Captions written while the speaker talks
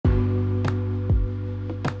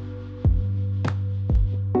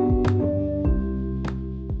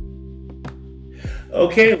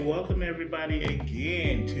Okay, welcome everybody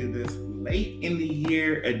again to this late in the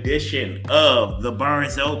year edition of The Bar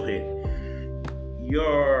is Open.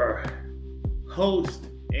 Your host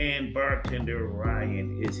and bartender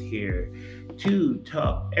Ryan is here to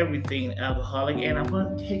talk everything alcoholic, and I'm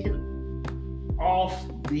going to take it off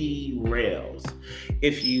the rails.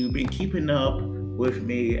 If you've been keeping up with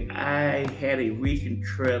me, I had a recent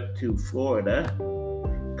trip to Florida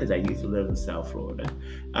because I used to live in South Florida,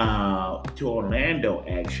 to Orlando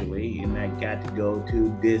actually, and I got to go to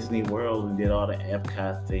Disney World and did all the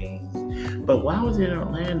Epcot things. But while I was in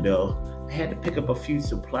Orlando, I had to pick up a few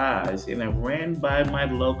supplies, and I ran by my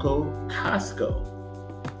local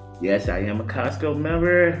Costco. Yes, I am a Costco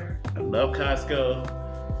member. I love Costco.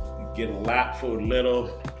 You get a lot for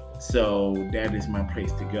little, so that is my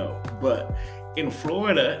place to go. But in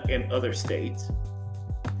Florida and other states,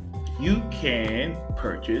 you can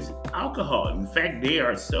purchase alcohol. In fact, they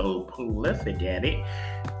are so prolific at it,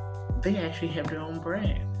 they actually have their own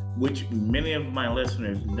brand, which many of my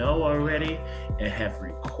listeners know already and have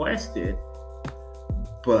requested,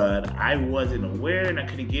 but I wasn't aware and I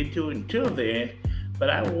couldn't get to it until then. But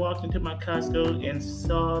I walked into my Costco and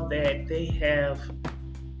saw that they have,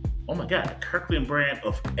 oh my God, a Kirkland brand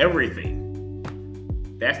of everything.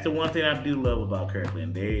 That's the one thing I do love about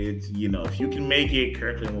Kirkland. If you can make it,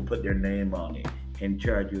 Kirkland will put their name on it and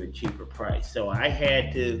charge you a cheaper price. So I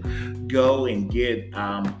had to go and get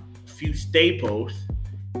a few staples,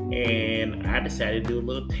 and I decided to do a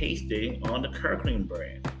little tasting on the Kirkland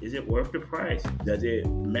brand. Is it worth the price? Does it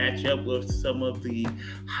match up with some of the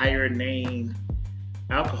higher name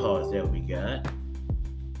alcohols that we got?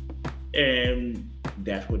 And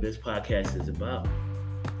that's what this podcast is about.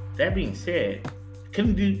 That being said,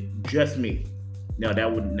 couldn't do just me. No, that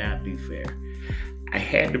would not be fair. I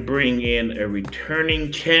had to bring in a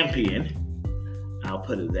returning champion, I'll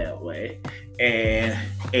put it that way, and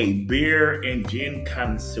a beer and gin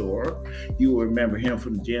connoisseur. You will remember him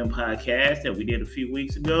from the Gin podcast that we did a few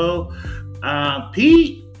weeks ago.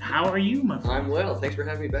 Pete, how are you, my friend? I'm well. Thanks for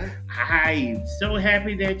having me back. I'm so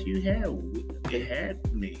happy that you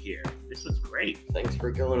had me here. This was great. Thanks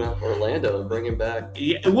for going out to Orlando and bringing back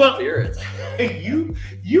spirits.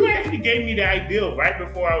 You actually gave me the idea right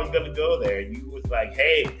before I was going to go there. You was like,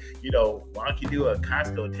 hey, why don't you do a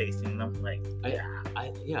Costco tasting? And I'm like,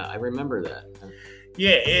 I remember that.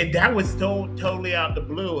 Yeah, and that was totally out the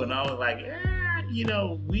blue. And I was like,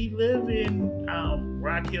 we live in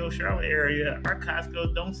Rock Hill, Charlotte area. Our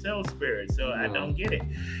Costco don't sell spirits, so I don't get it.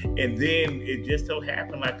 And then it just so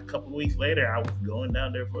happened, like a couple of weeks later, I was going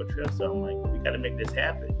down there for a trip. So I'm like, we got to make this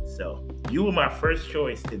happen. So you were my first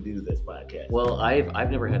choice to do this podcast. Well, I've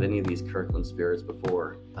never had any of these Kirkland spirits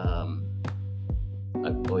before.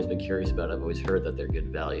 I've always been curious about it. I've always heard that they're good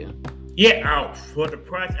value. Yeah, for the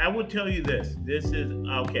price, I will tell you this. This is,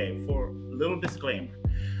 okay, for a little disclaimer.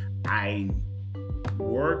 I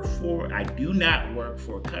do not work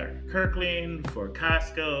for Kirkland, for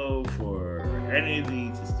Costco, for any of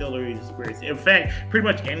these distilleries and spirits. In fact, pretty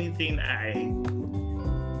much anything I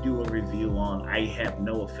do a review on, I have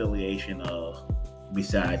no affiliation of,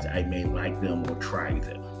 besides I may like them or try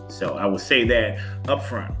them. So I will say that up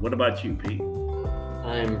front. What about you, Pete?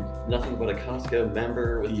 I'm nothing but a Costco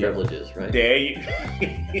member with privileges, right? There you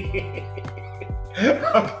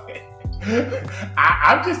Okay.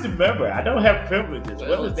 I'm just a member. I don't have privileges.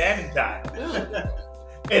 What does that entitle?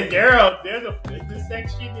 And there's a business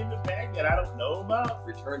section in the back that I don't know about.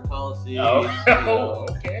 Return policy.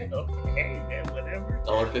 Okay, man, whatever.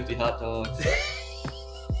 $1.50 hot dogs.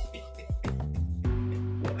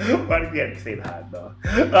 Why did you have to say the hot dog?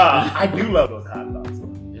 I do love those hot dogs.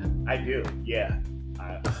 Yeah, I do. Yeah.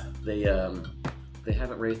 They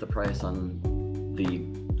haven't raised the price on the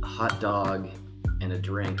hot dog and a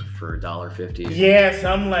drink for $1.50. Yeah,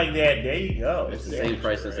 something like that. There you go. It's the same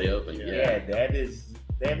price since they opened. Yeah, that is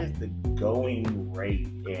the going rate,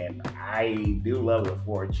 and I do love it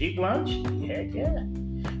for a cheap lunch. Heck yeah,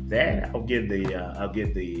 that I'll get the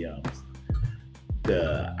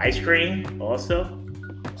ice cream also.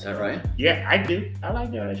 Is that right? Yeah, I do. I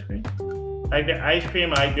like their ice cream. I like their ice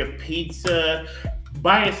cream. I like their pizza.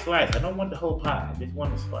 Buy a slice. I don't want the whole pie. I just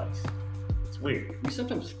want a slice. Weird. We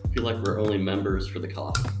sometimes feel like we're only members for the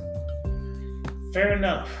coffee. Fair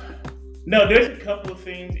enough. No, there's a couple of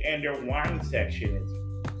things, and their wine section is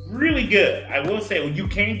really good. I will say, you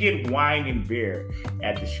can get wine and beer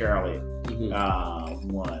at the Charlotte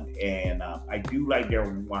one, and I do like their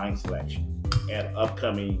wine selection. And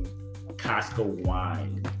upcoming Costco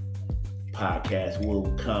wine podcast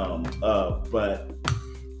will come up, but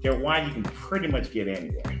their wine you can pretty much get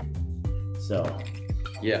anywhere. So,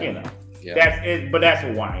 yeah. That's it, but that's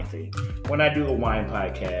a wine thing. when I do a wine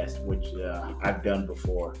podcast, which I've done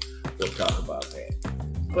before, we'll talk about that.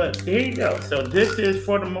 But there you go. So this is,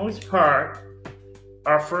 for the most part,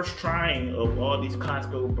 our first trying of all these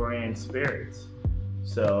Costco brand spirits.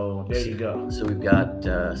 So there you go. So we've got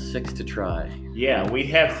 6 to try. Yeah, we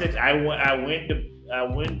have 6. I went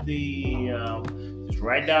just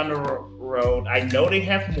right down the road. I know they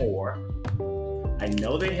have more.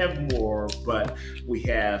 But we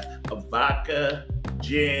have a vodka,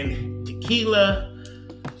 gin, tequila,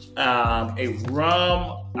 a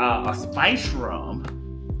rum, a spice rum,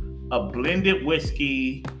 a blended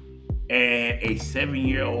whiskey, and a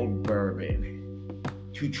 7-year-old bourbon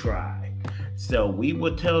to try. So we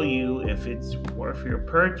will tell you if it's worth your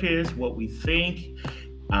purchase, what we think.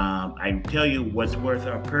 I tell you what's worth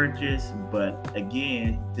our purchase, but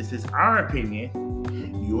again, this is our opinion.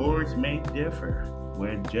 Yours may differ.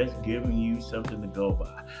 We're just giving you something to go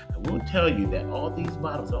by. I will tell you that all these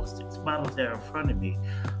bottles, all 6 bottles that are in front of me,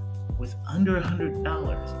 was under $100.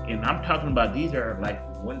 And I'm talking about these are like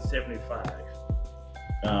 $175.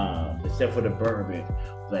 Except for the bourbon,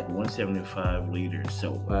 like 175 liters.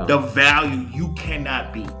 So wow. The value you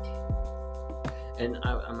cannot beat. And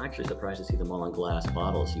I'm actually surprised to see them all in glass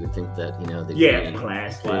bottles. You would think that, they'd be in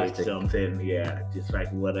plastic, something, just like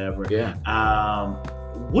whatever. Yeah.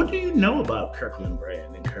 What do you know about Kirkland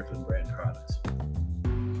brand and Kirkland brand products?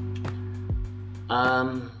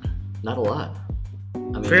 Not a lot.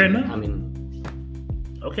 Fair enough.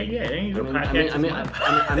 Okay, yeah.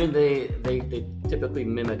 They typically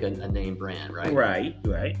mimic a name brand, right?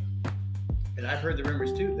 Right. And I've heard the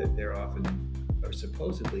rumors too that they're often or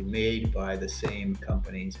supposedly made by the same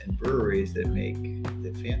companies and breweries that make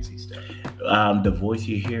the fancy stuff. The voice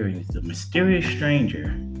you're hearing is the mysterious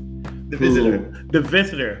stranger. The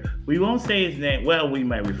visitor. We won't say his name. Well, we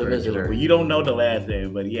might refer to him, but you don't know the last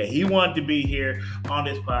name. But yeah, he wanted to be here on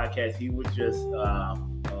this podcast. He was just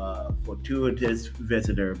fortuitous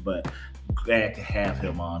visitor, but glad to have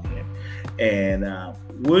him on here. And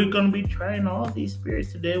we're going to be trying all these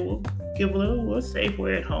spirits today. We'll give a little. We're safe.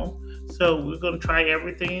 We're at home. So we're going to try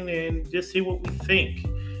everything and just see what we think.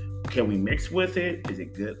 Can we mix with it? Is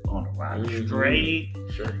it good on the rock straight?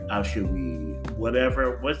 Sure. Should we,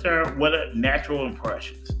 whatever? What are natural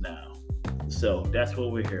impressions now? So that's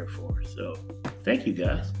what we're here for. So thank you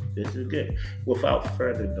guys. This is good. Without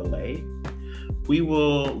further delay, we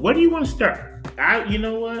will. Where do you want to start? You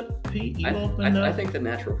know what, Pete? You open up. I think the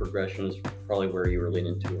natural progression is probably where you were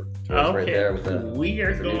leaning towards okay. Right there with we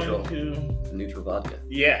are going to neutral vodka.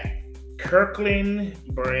 Yeah. Kirkland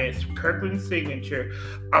brands, Kirkland signature,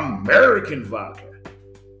 American vodka.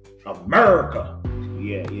 America.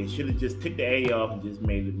 Yeah, you should have just took the A off and just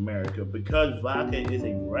made it America, because vodka is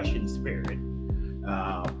a Russian spirit.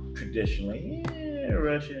 Traditionally,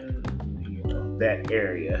 Russian, that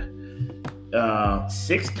area.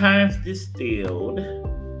 6 times distilled,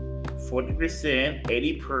 40%,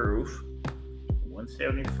 80 proof,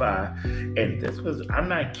 175. And this was, I'm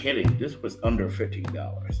not kidding, this was under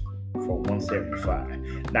 $15. For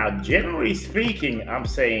 175. Now, generally speaking, I'm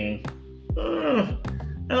saying, I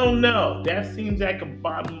don't know. That seems like a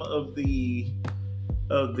bottom of the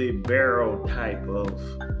barrel type of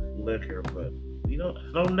liquor, but I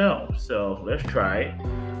don't know. So let's try it.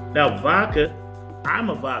 Now, vodka. I'm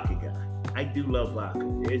a vodka guy. I do love vodka.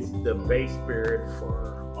 It's the base spirit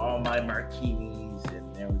for all my martinis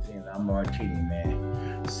and everything. I'm a martini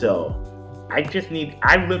man. So I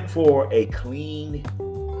look for a clean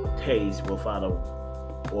taste without a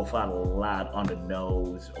lot on the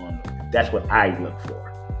nose. That's what I look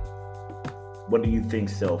for. What do you think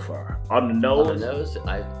so far? On the nose? On the nose,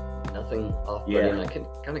 nothing off-putting. I can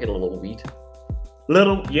kind of get a little wheat.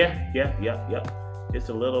 Little, yeah. Just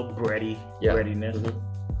a little breadiness.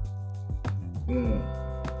 Mm-hmm.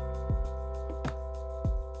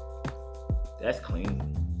 That's clean.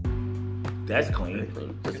 Very clean.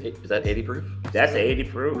 Is that 80 proof? That's 80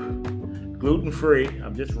 proof. Gluten-free.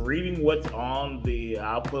 I'm just reading what's on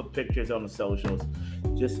I'll put pictures on the socials.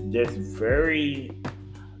 Just very,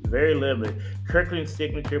 very limited. Kirkland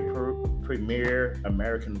Signature Premier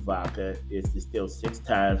American Vodka is distilled 6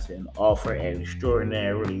 times and offer an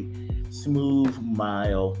extraordinarily smooth,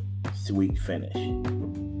 mild, sweet finish.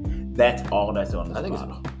 That's all that's on this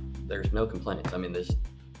bottle. There's no complaints.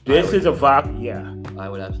 This is a vodka, yeah. I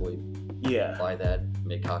would absolutely buy that,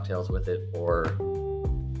 make cocktails with it, or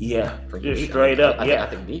just straight up. I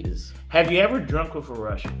think neat is. Have you ever drunk with a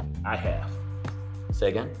Russian? I have. Say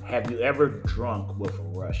again? Have you ever drunk with a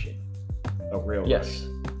Russian? A real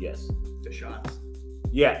Russian? Yes. The shots?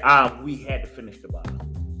 Yeah, we had to finish the bottle.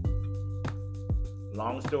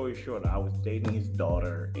 long story short, I was dating his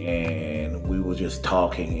daughter, and we were just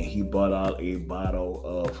talking, and he brought out a bottle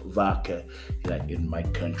of vodka. Like, in my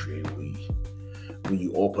country, when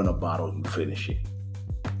you open a bottle, you finish it.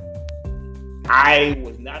 I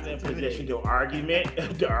was not in a position to argue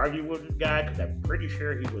with this guy, because I'm pretty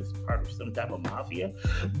sure he was part of some type of mafia.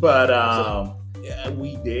 But yeah,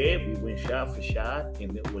 we did. We went shot for shot,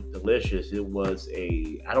 and it was delicious. It was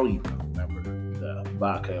I don't even remember the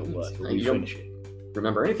vodka it was. But we finished it.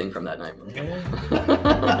 Remember anything from that night?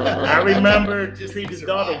 I remember treating his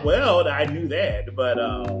daughter well. I knew that, but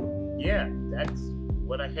yeah, that's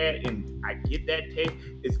what I had, and I get that taste.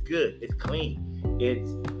 It's good. It's clean.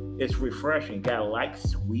 It's refreshing. Got a light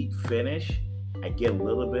sweet finish. I get a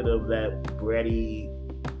little bit of that bready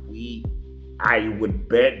wheat. I would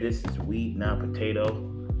bet this is wheat, not potato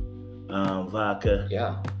vodka.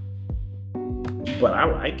 Yeah. But I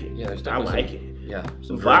like it. Yeah, there's I definitely like it. Yeah.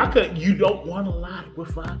 Vodka, you don't want a lot with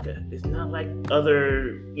vodka. It's not like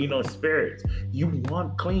other, spirits. You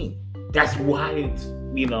want clean. That's why it's,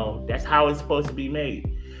 that's how it's supposed to be made.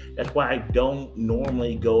 That's why I don't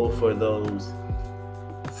normally go for those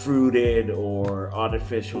fruited or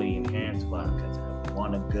artificially enhanced vodkas. I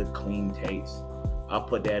want a good, clean taste. I'll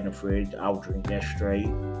put that in the fridge. I'll drink that straight.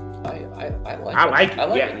 I like it. I like it. I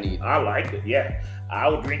like Yeah, it neat. I like it. Yeah, I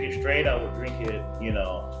would drink it straight. I would drink it.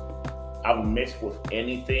 I would mix with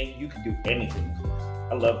anything. You can do anything with this.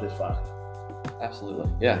 I love this vodka. Absolutely.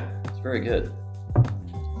 Yeah, it's very good.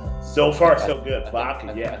 So far, so good.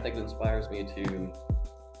 Vodka. I think it inspires me to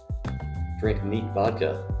drink neat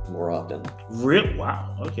vodka more often. Real?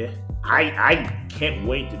 Wow. Okay. I can't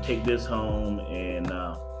wait to take this home and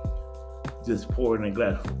just pour it in a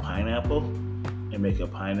glass of pineapple and make a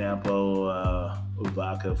pineapple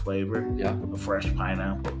vodka flavor. Yeah. A fresh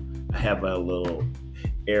pineapple. I have a little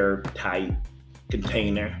airtight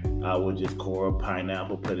container. I will just core a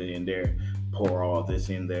pineapple, put it in there, pour all this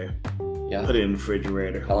in there, put it in the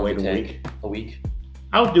refrigerator. How long wait do you a take? week. A week?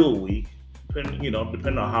 I'll do a week, depending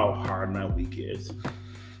on how hard my week is.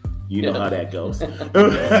 You know how that goes.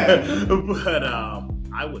 But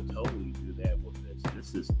I would totally do that with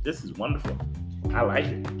this. This is wonderful. I like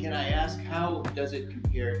it. Can I ask, how does it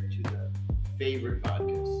compare to the favorite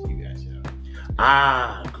vodkas you guys have?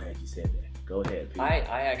 I'm glad you said that. Go ahead, Pete.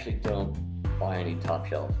 I actually don't buy any top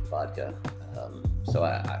shelf vodka, so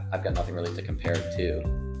I've got nothing really to compare it to.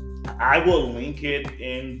 I will link it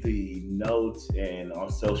in the notes and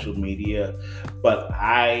on social media, but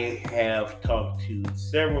I have talked to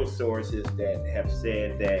several sources that have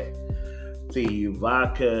said that the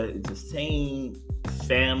vodka is the same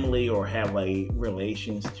family or have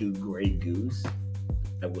relations to Grey Goose.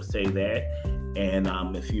 I will say that. And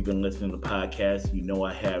if you've been listening to the podcast,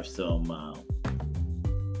 I have some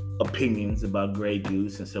opinions about Grey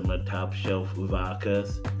Goose and some of the top shelf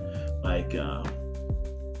vodkas. Like,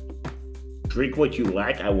 drink what you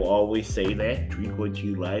like. I will always say that. Drink what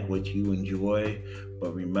you like, what you enjoy.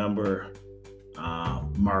 But remember,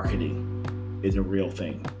 marketing is a real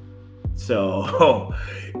thing. So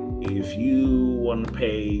if you want to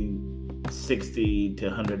pay $60 to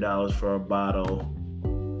 $100 for a bottle,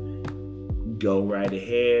 go right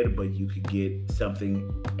ahead, but you could get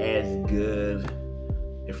something as good,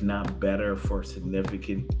 if not better, for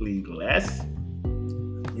significantly less.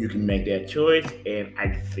 You can make that choice, and I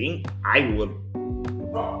think I would,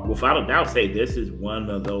 without a doubt, say this is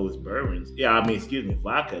one of those bourbons.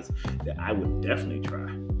 Vodkas that I would definitely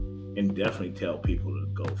try, and definitely tell people to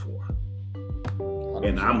go for.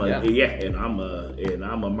 And I'm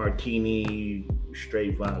a martini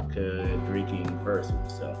straight vodka drinking person,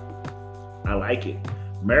 so I like it.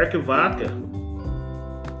 American vodka.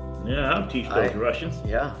 Yeah, I'll teach those Russians.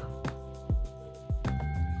 Yeah.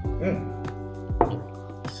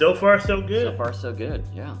 So far, so good. So far, so good.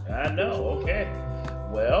 Yeah. I know. Okay.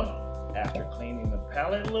 Well, after cleaning the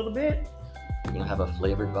palate a little bit, We're gonna have a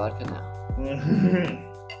flavored vodka now.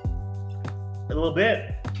 a little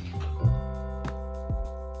bit.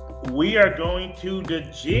 We are going to the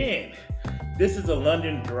gin. This is a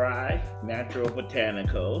London Dry Natural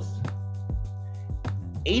Botanicals.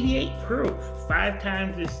 88 proof, 5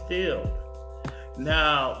 times distilled.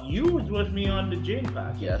 Now, you was with me on the gin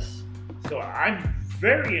podcast. Yes. So I'm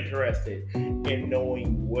very interested in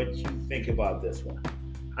knowing what you think about this one.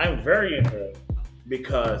 I'm very interested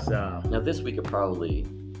because... now, this we could probably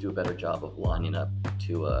do a better job of lining up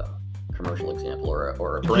to a commercial example or a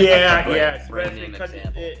brand, brand name because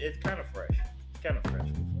example. It's kind of fresh. It's kind of fresh.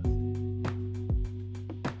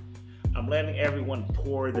 I'm letting everyone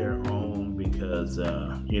pour their own because,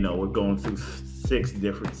 we're going through 6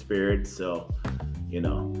 different spirits. So,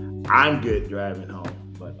 I'm good driving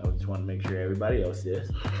home, but I just want to make sure everybody else is.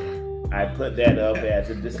 I put that up as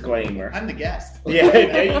a disclaimer. I'm the guest. Yeah,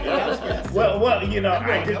 there you I was go. gonna say. Well, I I'm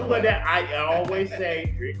just going put that. I always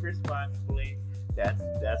say drink responsibly. That's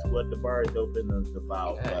what the bar is open is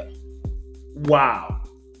about. Okay. But wow,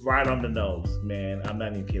 right on the nose, man. I'm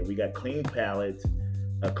not even kidding. We got clean palettes,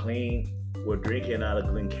 we're drinking out of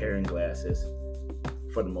Glencairn glasses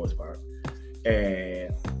for the most part,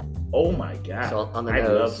 and oh my god, So on the I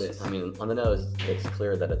nose, love this. I mean, on the nose, it's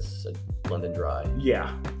clear that it's a London Dry.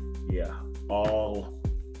 Yeah, all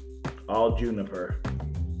juniper,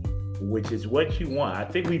 which is what you want. I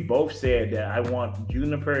think we both said that I want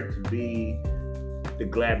juniper to be the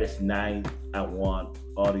Gladys Knight. I want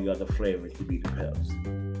all the other flavors to be the Peps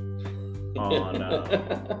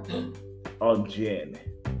on gin.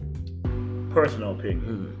 Personal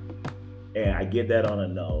opinion, and I get that on the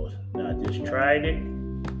nose. Now I just tried it.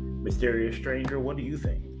 Mysterious Stranger, what do you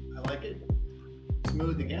think? I like it.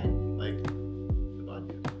 Smooth again, like the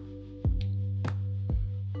vodka.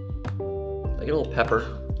 I get a little pepper,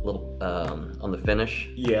 a little on the finish.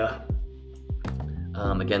 Yeah,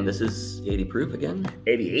 Again, this is 80 proof again.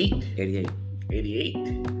 88. 88.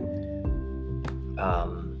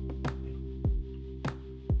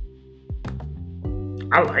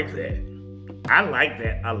 I like that. I like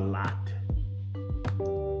that a lot.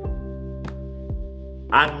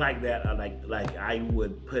 I like that. Like I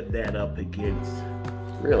would put that up against.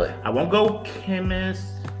 Really? I won't go Chemist,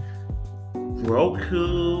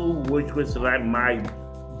 Roku, which was like my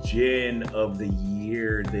gin of the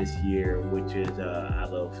year this year, which is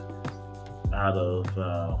out of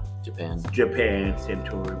Japan.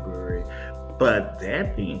 Centauri Brewery. But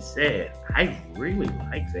that being said, I really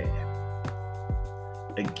like that.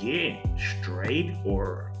 Again, straight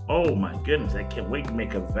or oh my goodness, I can't wait to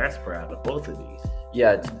make a Vesper out of both of these.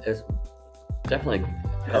 Yeah, it's definitely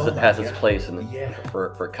has its place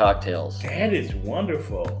for cocktails. That is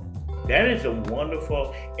wonderful. That is a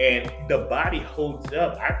wonderful, and the body holds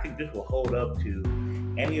up. I think this will hold up to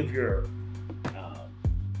any of your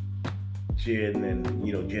gin and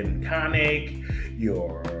gin and tonic,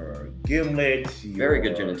 your gimlets. Very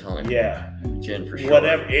good gin and tonic. Yeah, gin for sure.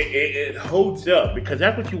 Whatever, it holds up because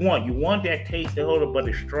that's what you want. You want that taste to hold up, but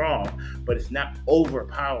it's strong, but it's not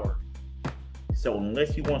overpowered. So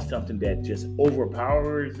unless you want something that just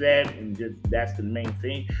overpowers that and just that's the main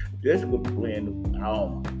thing, this would blend. Oh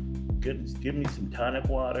my goodness, give me some tonic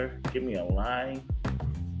water, give me a lime,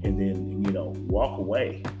 and then walk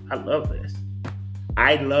away. I love this.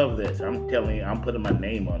 I'm telling you, I'm putting my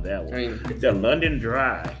name on that one. I mean, The London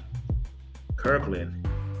Dry Kirkland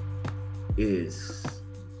is.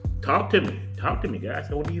 Talk to me, guys.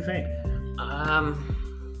 So what do you think? I'm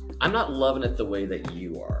not loving it the way that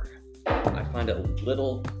you are. I find it a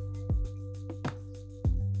little.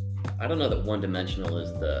 I don't know that one-dimensional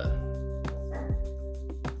is the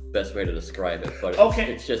best way to describe it, but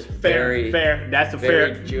it's just fair. That's a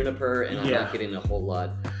very fair juniper, and I'm not getting a whole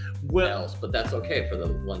lot else. But that's okay for the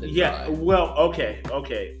London Dry. Well, okay.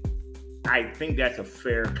 I think that's a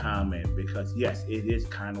fair comment because yes, it is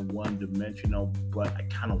kind of one-dimensional, but I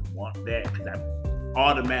kind of want that because I'm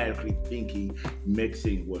automatically thinking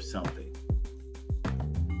mixing with something.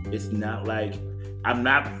 It's not like I'm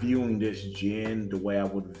not viewing this gin the way I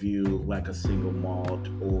would view like a single malt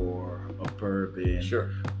or a bourbon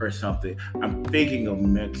or something. I'm thinking of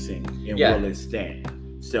mixing and will it stand?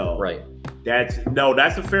 So right. That's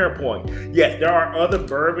a fair point. Yes, there are other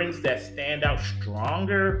bourbons that stand out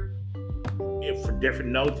stronger for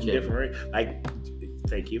different notes and different like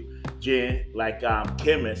thank you. Gin, like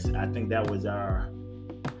Chemist, I think that was our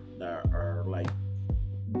like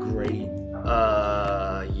great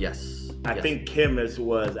yes. I think Chemist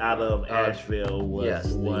was out of Asheville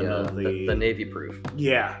was one of the navy proof.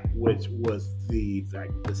 Yeah, which was the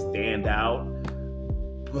standout.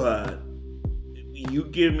 But you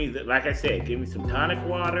give me like I said, give me some tonic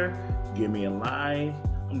water, give me a lime.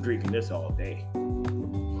 I'm drinking this all day.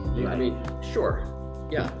 I mean, sure.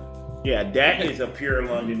 Yeah. Yeah, that is a pure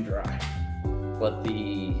London Dry. But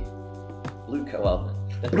the Blue Coat.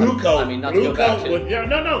 Blue Coat. I mean, not to go back to.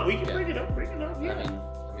 No. We can bring it up. Yeah.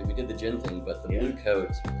 I mean, we did the gin thing, but the Blue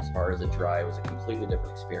Coat, as far as a dry, was a completely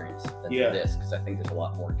different experience than this because I think there's a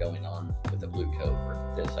lot more going on with the Blue Coat.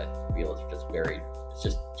 Where this, I feel, is it's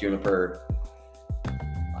just juniper.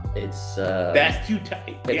 It's that's too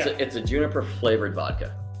tight. It's a juniper flavored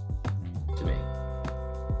vodka to me.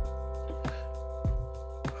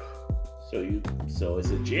 So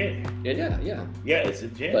it's a gin. Yeah, it's a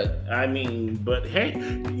gin. But hey,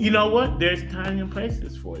 you know what? There's time and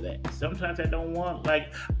places for that. Sometimes I don't want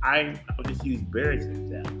I'll just use berries as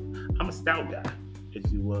example. I'm a stout guy.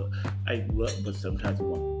 if you will. But sometimes you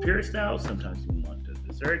want pure stout, sometimes you want the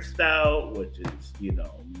dessert stout, which is,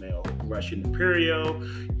 male Russian Imperial.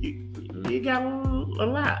 You got a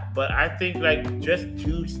lot. But I think like just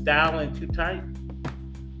too style and too tight.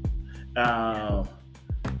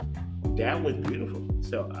 That was beautiful.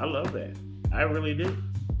 So I love that. I really do.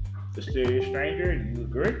 The Serious Stranger, you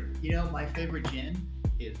agree? My favorite gin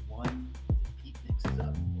is one that Pete mixes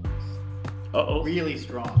up for us. Uh-oh. Really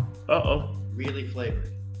strong. Uh-oh. Really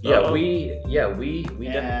flavored. Yeah, Uh-oh. we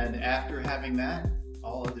And after having that,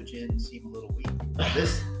 all other gins seem a little weak.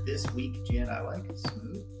 This weak gin I like is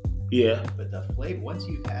smooth. Yeah. But the flavor, once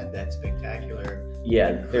you've had that spectacular,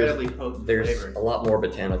 Yeah, incredibly potent there's flavor. a lot more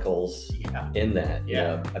botanicals in that.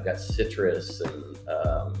 Yeah. I've got citrus and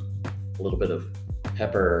a little bit of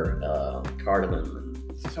pepper, cardamom.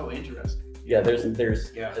 So interesting. Yeah, there's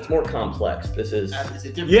it's more complex. This is Is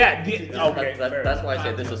it different? Yeah. okay. fair That's enough. why I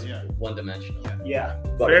say this is Yeah. one-dimensional. Yeah.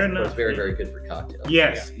 But Fair it's enough. very, very good for cocktails.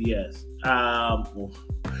 Yes.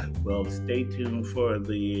 Well, stay tuned for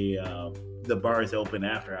the bars open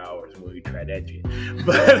after hours when we try that gin.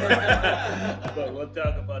 But we'll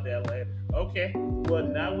talk about that later. Okay. Well,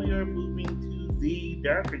 now we are moving to the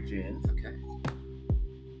darker gins. Okay.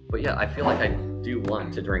 But yeah, I feel like I do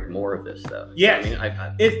want to drink more of this, though. Yes. So,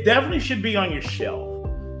 I It definitely should be on your shelf.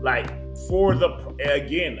 Like for the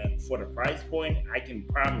price point, I can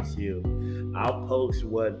promise you, I'll post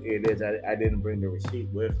what it is. I didn't bring the receipt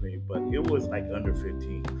with me, but it was like under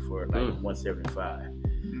 15 for like 175.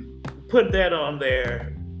 Put that on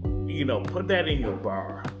there, put that in your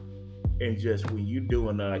bar, and just when you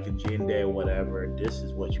doing like a gin day or whatever, this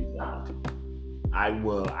is what you want. I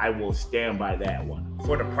will stand by that one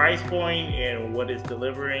for the price point and what it's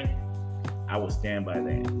delivering. I will stand by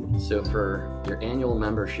that. So for your annual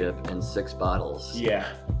membership and 6 bottles, Yeah,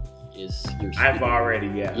 is your I've already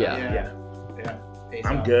Yeah. Pays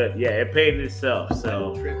I'm off. good. Yeah, it paid itself.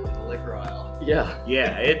 Little So trip to the liquor aisle. Yeah.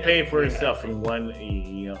 it paid for itself in one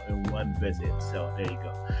visit. So there you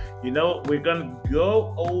go. We're gonna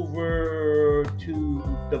go over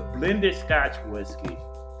to the blended Scotch whiskey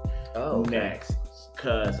next.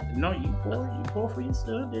 Cause you pour for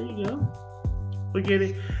yourself. There you go. Forget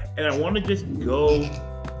it. And I want to just go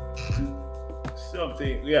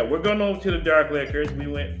something. Yeah, we're going over to the dark liquors. We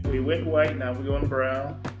went white. Now we're going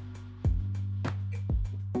brown.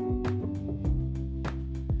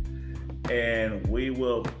 And we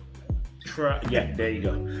will try. Yeah, there you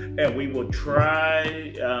go. And we will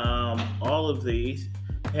try all of these.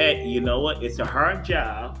 Hey, you know what? It's a hard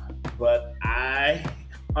job, but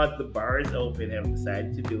on the bars open, have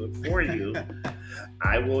decided to do it for you.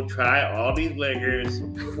 I will try all these liquors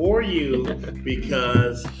for you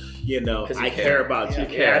because I care about you.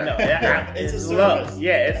 care. I know. It's a love. service.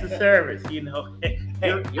 Yeah, it's a service. You're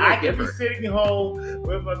I a could be giver. sitting home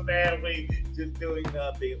with my family just doing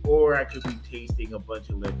nothing, or I could be tasting a bunch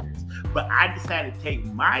of liquors. But I decided to take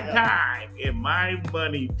my time and my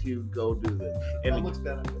money to go do this. And That looks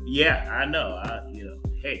better. yeah, I know.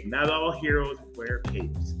 Hey, not all heroes wear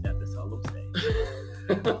capes. That's all I'm saying.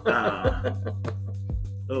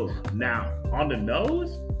 Now on the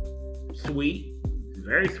nose, sweet,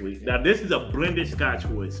 very sweet. Now this is a blended Scotch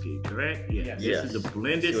whiskey, correct? Yeah, this Yes. is a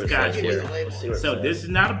blended See what it Scotch says Here. here. whiskey. Let's see what it So says. this is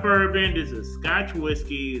not a bourbon. This is Scotch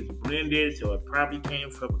whiskey. It's blended, so it probably came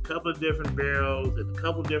from a couple of different barrels and a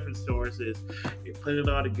couple of different sources. They put it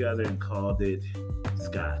all together and called it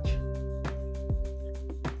Scotch.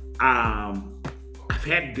 I've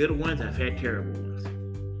had good ones. I've had terrible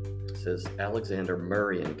ones. It says Alexander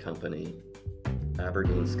Murray and Company,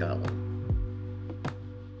 Aberdeen, Scotland.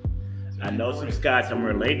 I know some Scots. I'm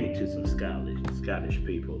related to some Scottish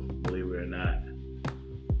people, believe it or not.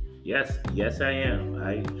 Yes, I am.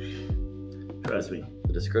 Trust me.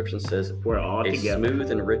 The description says We're all a together.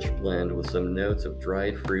 smooth and rich blend with some notes of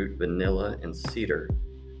dried fruit, vanilla, and cedar,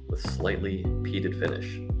 with slightly peated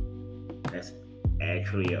finish. That's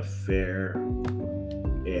actually a fair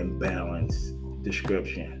and balanced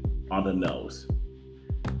description on the nose.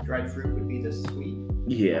 Dried fruit would be the sweet.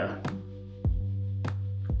 Yeah.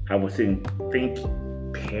 I would think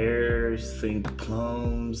pears, think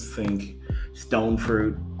plums, think stone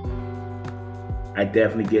fruit. I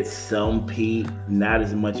definitely get some peat, not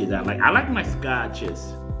as much as I like. I like my scotches,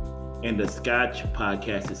 and the Scotch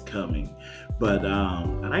podcast is coming, but I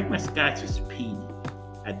like my scotches peaty.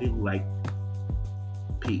 I do like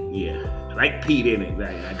peat, yeah. I like peat in it.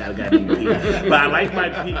 Right? I gotta do peat. But I like my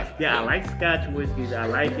peat. Yeah, I like Scotch whiskeys. I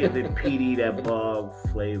like it, the peaty, that bog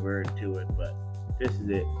flavor to it, but this is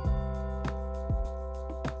it.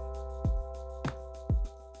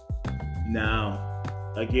 Now,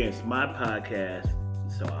 again, it's my podcast,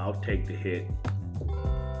 so I'll take the hit.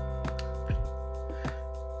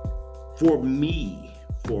 for me,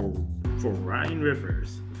 for Ryan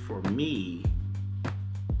Rivers, for me,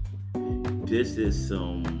 this is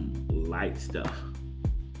some light stuff.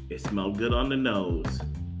 It smells good on the nose,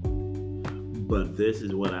 but this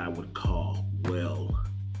is what I would call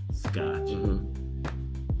scotch.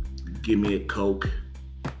 Give me a Coke,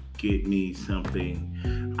 get me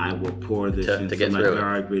something. I will pour this into my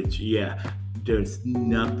garbage. Yeah, there's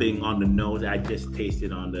nothing on the nose. I just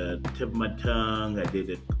tasted on the tip of my tongue. I did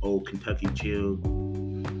an old Kentucky Chill.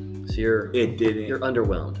 So you're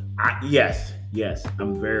underwhelmed. Yes,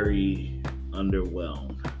 I'm very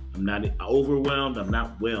underwhelmed. I'm not overwhelmed. I'm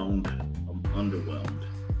not whelmed. I'm underwhelmed.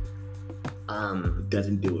 It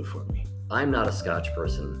doesn't do it for me. I'm not a Scotch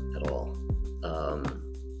person at all.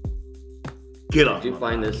 Get off. I do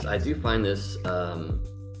find this a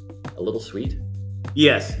little sweet.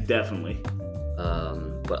 Yes, definitely.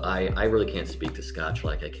 But I really can't speak to Scotch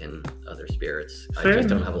like I can other spirits. Fair I just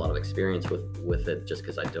don't enough. have a lot of experience with it, just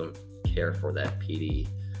because I don't care for that peaty.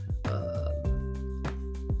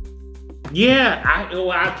 Yeah,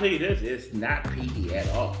 I'll tell you this: it's not peaty at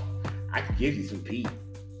all. I can give you some peat,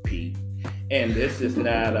 and this is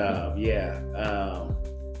not.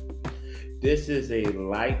 This is a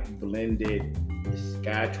light blended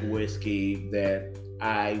Scotch whiskey that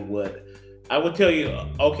I would tell you.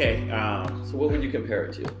 Okay, so what would you compare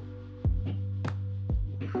it to?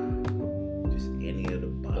 Just any of the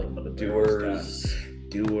bottom of the Dewar's.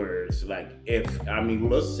 Dewar's. Like look,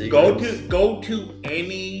 Seagram's. go to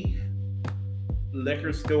any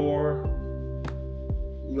liquor store.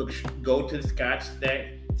 Look, go to the Scotch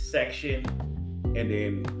section, and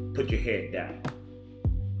then put your head down.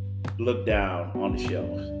 Look down on the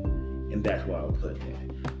shelves, and that's where I would put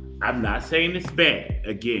that. I'm not saying it's bad.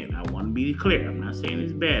 Again, I want to be clear. I'm not saying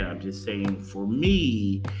it's bad. I'm just saying for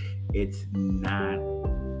me, it's not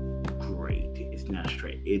great. It's not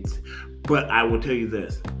straight. But I will tell you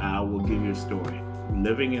this. I will give you a story.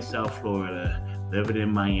 Living in South Florida, living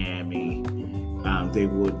in Miami, there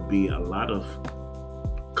would be a lot of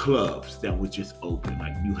clubs that would just open.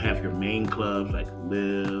 Like you have your main clubs like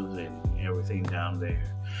Lives and everything down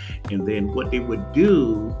there. And then what they would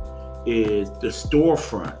do is the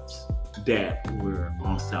storefronts that were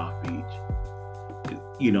on South Beach,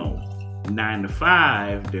 9 to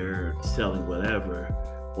 5, they're selling whatever,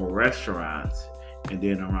 or restaurants. And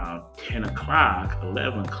then around 10 o'clock,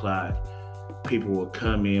 11 o'clock, people would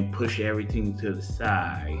come in, push everything to the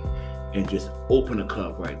side, and just open a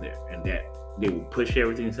club right there. And that they would push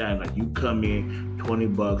everything aside, like you come in,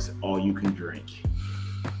 $20, all you can drink.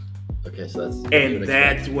 Okay, so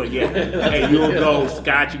that's what, and you'll go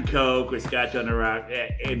Scotch and Coke or Scotch on the Rock,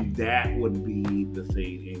 and that would be the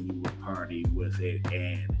thing, and you would party with it,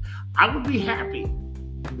 and I would be happy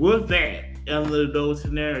with that under those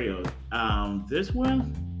scenarios. This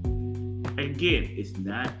one, again, it's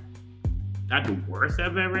not the worst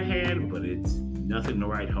I've ever had, but it's nothing to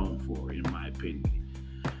write home for, in my opinion.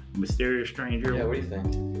 Mysterious Stranger. Yeah, what do you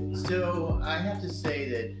think? So I have to say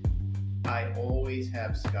that I always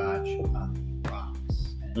have Scotch on the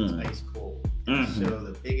rocks, and it's ice cold. Mm-hmm. So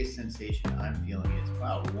the biggest sensation I'm feeling is,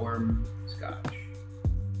 wow, warm Scotch.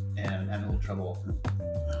 And I'm having a little trouble.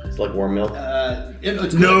 It's like warm milk?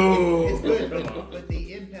 It's No! It's good, but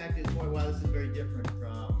the impact is more, wow, this is very different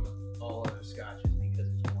from all other Scotches because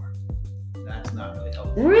it's warm. That's not really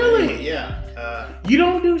helpful. Really? Yeah. You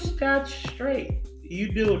don't do Scotch straight. You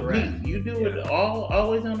do it Correct. neat. You do it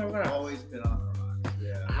always on the rocks. Always been on the rocks.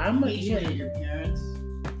 Yeah. How much? Occasionally your parents.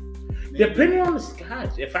 maybe. Depending on the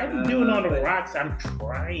Scotch. If I'm doing on the but- rocks, I'm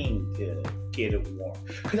trying to get it warm.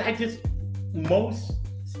 Because most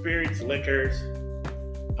spirits, liquors,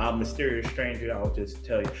 Mysterious Stranger, I'll just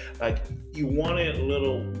tell you, like, you want it a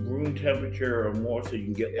little room temperature or more so you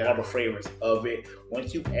can get all the flavors of it.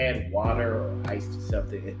 Once you add water or ice to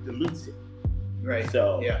something, it dilutes it. Right.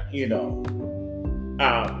 So, Yeah.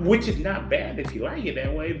 which is not bad if you like it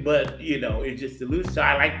that way, but, it just dilutes. So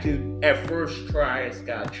I like to, at first, try a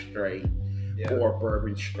Scotch straight or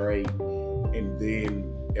bourbon straight, and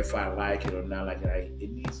then if I like it or not like it,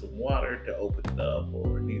 it needs some water to open it up,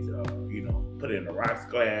 or it needs to, put it in a rocks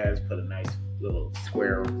glass, put a nice little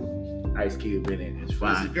square ice cube in it. It's This is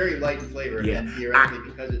fine. very light in flavor, Yeah. and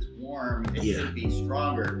theoretically, because it's warm, it should be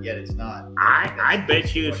stronger, yet it's not. I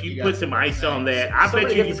bet you if you put some ice on that, I bet you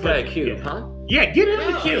get can this guy a put cube, huh? Yeah, get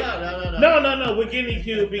him a cube. No. No, we're getting a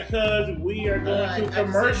cube because we are going I to have to save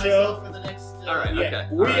commercial. myself for the next. All right. Yeah, Okay.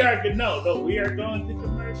 we All are we are going to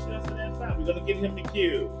commercial, so that's fine. We're gonna get him the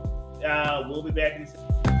cube. We'll be back in a second.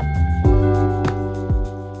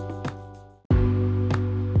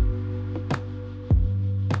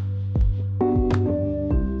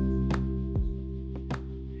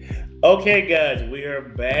 Okay, guys, we are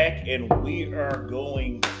back and we are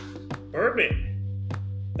going bourbon.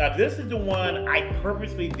 Now, this is the one I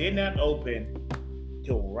purposely did not open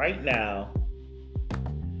till right now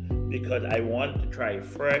because I wanted to try it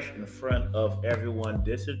fresh in front of everyone.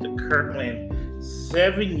 This is the Kirkland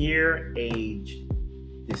 7-year aged,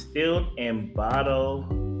 distilled and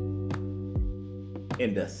bottled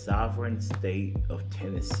in the sovereign state of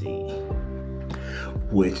Tennessee,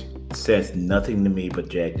 which says nothing to me but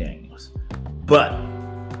Jack Daniels. But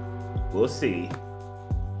we'll see.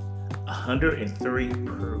 103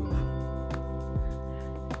 proof.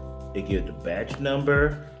 It gives the batch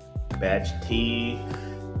number, batch T,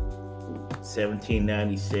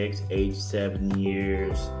 1796, aged 7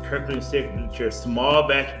 years. Kirkland signature small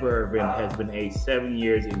batch bourbon has been aged 7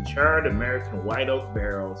 years in charred American white oak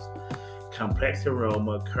barrels. Complex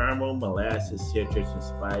aroma, caramel, molasses, citrus, and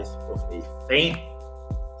spice with a faint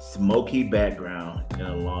smoky background and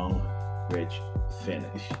a long, rich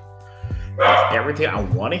finish. That's everything I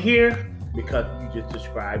want to hear because you just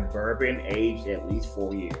described bourbon aged at least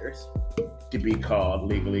 4 years to be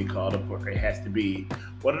legally called a bourbon. It has to be,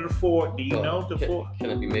 what are the four? Do you know the four? Can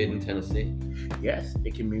it be made in Tennessee? Yes,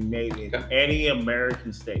 it can be made in any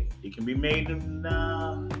American state. It can be made in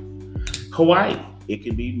Hawaii. It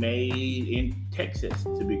can be made in Texas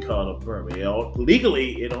to be called a bourbon.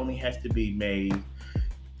 Legally, it only has to be made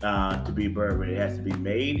to be bourbon. It has to be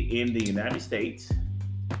made in the United States.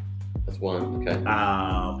 That's one. Okay.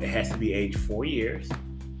 It has to be aged 4 years.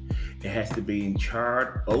 It has to be in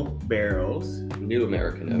charred oak barrels. New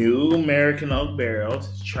American oak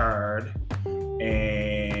barrels, charred,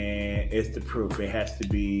 and it's the proof. It has to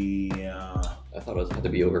be. I thought it had to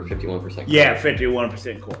be over 51%. Corn. Yeah,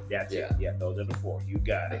 51% corn. That's it. Yeah, those are the four. You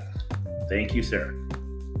got it. Thank you, sir.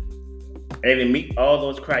 And it meet all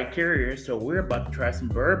those criteria, so we're about to try some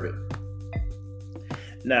bourbon.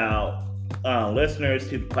 Now, listeners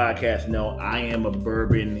to the podcast know I am a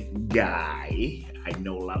bourbon guy. I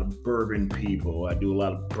know a lot of bourbon people. I do a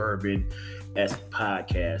lot of bourbon-esque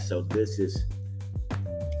podcasts. So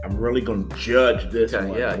I'm really going to judge this one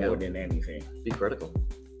more than anything. Be critical.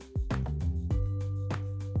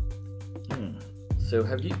 So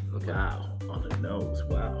have you? Okay. Wow, on the nose.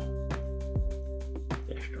 Wow.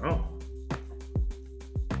 They're strong.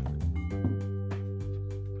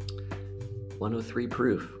 103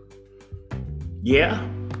 proof. Yeah.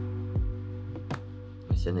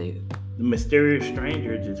 It's in a The Mysterious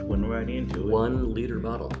Stranger just went right into it. 1 liter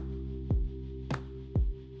bottle.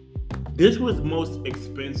 This was the most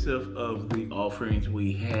expensive of the offerings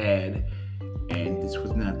we had, and this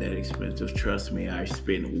was not that expensive. Trust me, I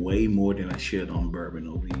spent way more than I should on bourbon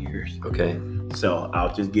over the years. Okay. So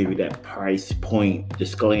I'll just give you that price point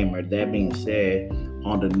disclaimer. That being said,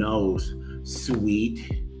 on the nose, sweet,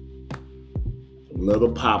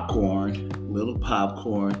 little popcorn,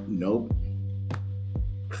 nope.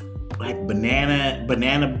 Like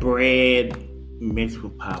banana bread mixed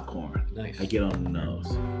with popcorn. Nice. I get on the nose.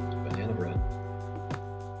 Banana bread.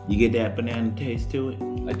 You get that banana taste to it?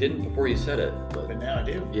 I didn't before you said it, But now I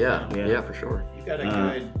do. Yeah, for sure. You got a good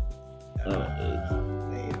way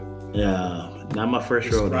of Not my first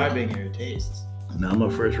rodeo. describing your tastes. Not my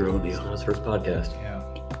first It's rodeo. not his first podcast.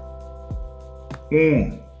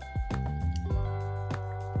 Yeah.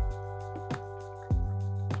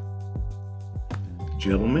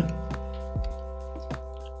 Gentlemen,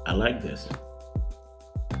 I like this.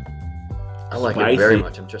 I like Spicy. it very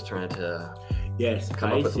much. I'm just trying to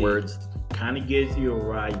come up with words. Kind of gives you a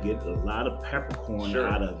rye. You get a lot of peppercorn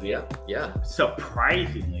out of it. Yeah.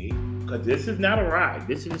 Surprisingly, because this is not a rye.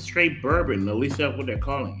 This is a straight bourbon. At least that's what they're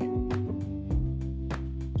calling it.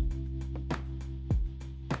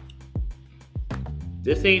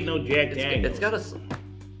 This ain't no Jack Daniels.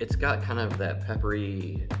 It's got kind of that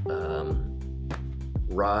peppery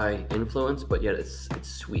rye influence, but yet it's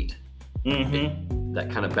sweet. Mm-hmm. That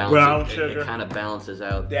kind of balances. Brown sugar. It kind of balances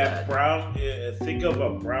out that brown. Think of a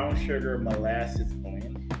brown sugar molasses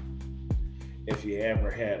blend. If you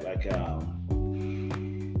ever had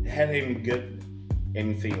hadn't even good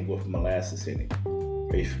anything with molasses in it.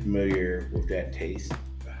 Are you familiar with that taste?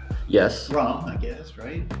 Yes. Rum, I guess,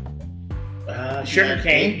 right? Sugar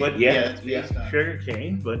cane, but yeah, it's sugar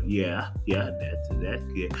cane, but yeah, that's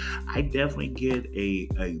good. I definitely get a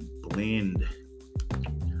blend,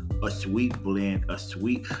 a sweet blend, a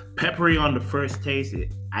sweet peppery on the first taste.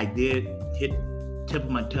 I did hit the tip of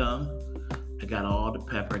my tongue. I got all the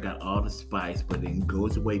pepper, I got all the spice, but it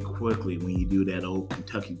goes away quickly when you do that old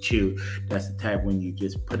Kentucky chew. That's the type when you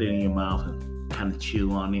just put it in your mouth and kind of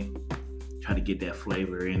chew on it, try to get that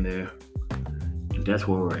flavor in there. And that's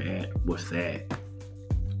where we're at with that.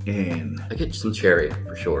 And I get some cherry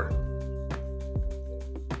for sure.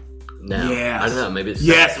 now. Yes. I don't know. Maybe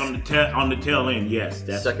it's on the tail end. Yes,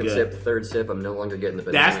 that's second good. sip, third sip. I'm no longer getting the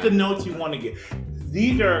banana. That's the notes you want to get.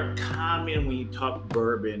 These are common when you talk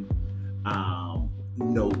bourbon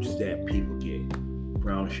notes that people get: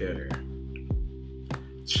 brown sugar,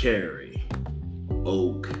 cherry,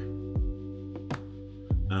 oak,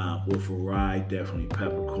 with a rye, definitely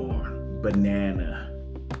peppercorn, banana.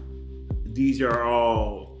 These are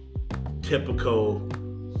all typical,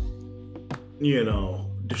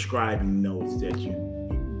 describing notes that you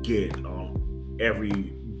get on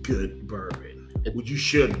every good bourbon, which you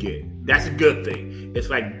should get. That's a good thing. It's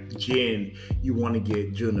like gin, you want to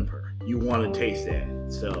get juniper. You want to taste that.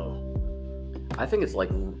 So I think it's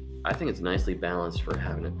nicely balanced for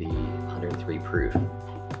having it be 103 proof.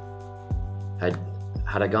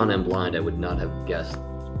 Had I gone in blind, I would not have guessed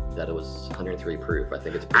that it was 103 proof. I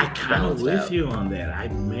think it's pretty balanced. I kind of with you on that. I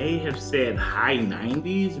may have said high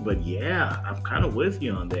 90s, but yeah, I'm kind of with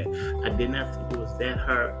you on that. I did not think it was that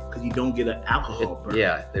hard because you don't get an alcohol burn.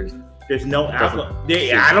 Yeah, there's no alcohol.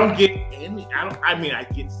 I don't get any. I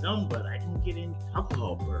get some, but I don't get any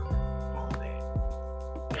alcohol burn on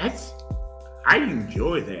that. I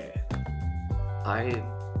enjoy that. I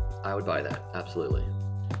would buy that, absolutely.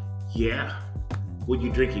 Yeah. Would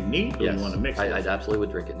you drink it neat or yes, you want to mix it? I absolutely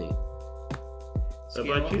would drink it neat. How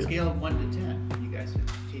about you? Scale of 1 to 10. You guys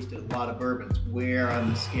have tasted a lot of bourbons. Where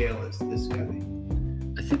on the scale is this guy?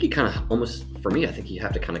 I think you kind of almost, for me, I think you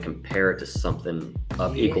have to kind of compare it to something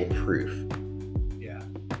of equal proof. Yeah.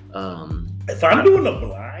 If I'm doing a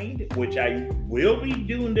blind, which I will be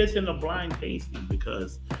doing this in a blind tasting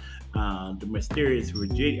because the mysterious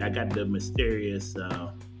Virginia, I got the mysterious.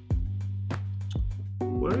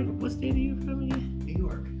 What state are you from again? New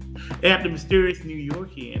York. I have the mysterious New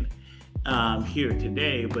Yorkian here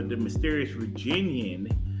today, but the mysterious Virginian,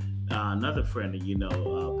 another friend of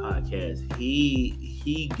podcast,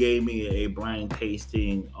 he gave me a blind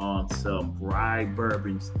tasting on some rye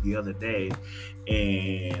bourbons the other day,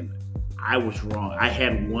 and I was wrong. I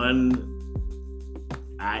had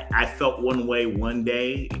I felt one way one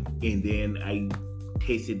day, and then I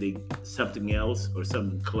tasted something else or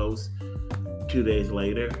something close 2 days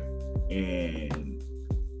later, and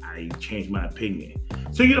I changed my opinion.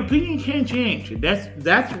 So your opinion can change.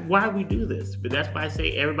 That's why we do this. But that's why I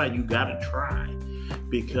say everybody, you gotta try,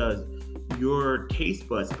 because your taste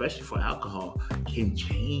buds, especially for alcohol, can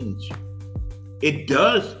change. It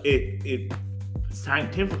does. It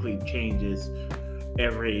scientifically changes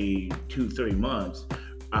every 2-3 months.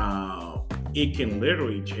 It can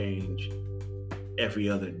literally change every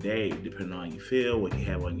other day, depending on how you feel, what you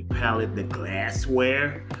have on your palate, the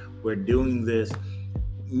glassware. We're doing this.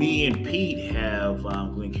 Me and Pete have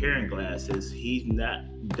Glencairn glasses. He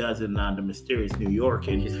does it on the mysterious New York,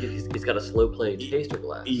 and he's got a slow play taster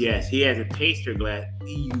glass. Yes, he has a taster glass.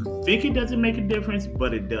 You think it doesn't make a difference,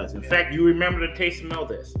 but it does. In fact, you remember to smell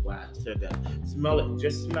this. Wow, still got smell it.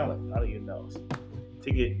 Just smell it out of your nose.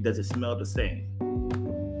 Does it smell the same?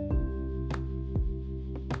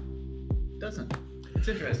 Doesn't. It's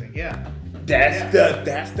interesting, yeah. That's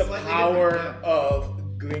the power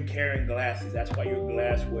of Glencairn glasses. That's why your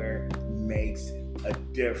glassware makes a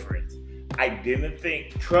difference. I didn't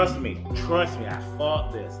think. Trust me. I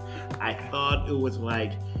thought this. I thought it was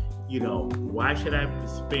like, why should I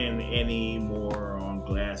spend any more on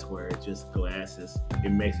glassware? It's just glasses.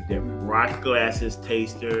 It makes a difference. Rock glasses,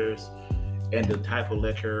 tasters, and the type of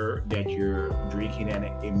liquor that you're drinking in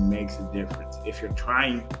it makes a difference. If you're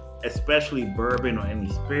trying, especially bourbon or any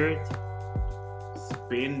spirits,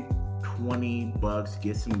 spend $20,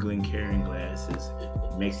 get some Glencairn glasses.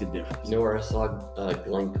 It makes a difference. You know where I saw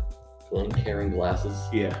Glencairn glasses?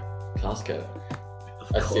 Yeah. Costco.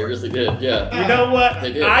 I seriously did, yeah. You know what?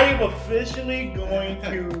 They did. I am officially going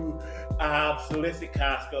to solicit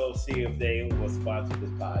Costco, see if they will sponsor this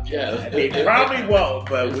podcast. Yeah. They probably won't,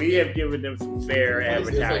 but we have given them some fair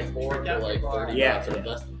advertising. Like 4 for like $30 or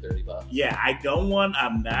less than $30. Yeah,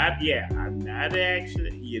 I'm not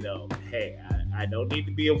actually, hey, I don't need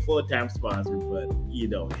to be a full-time sponsor, but,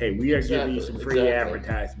 hey, we are giving you some free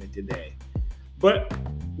advertisement today. But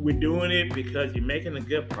we're doing it because you're making a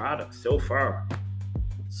good product so far.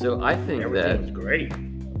 So I think everything's great.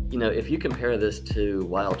 If you compare this to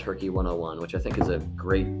Wild Turkey 101, which I think is a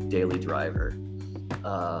great daily driver,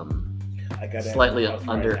 I got slightly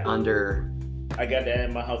under. I got that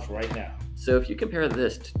in my house right now. So if you compare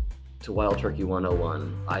this to Wild Turkey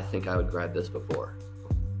 101, I think I would grab this before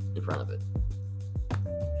in front of it.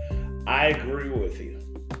 I agree with you.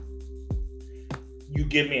 You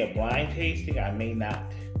give me a blind tasting, I may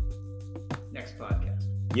not. Next podcast.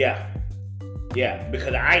 Yeah. Yeah,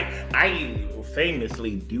 because I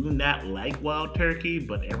famously do not like wild turkey,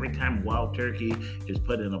 but every time wild turkey is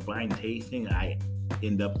put in a blind tasting, I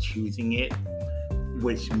end up choosing it,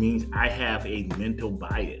 which means I have a mental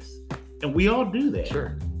bias. And we all do that.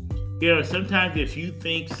 Sure. You know, sometimes if you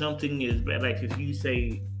think something is bad, like if you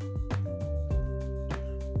say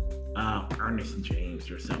Ernest James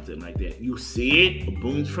or something like that, you see it,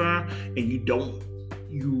 Boone's Farm, and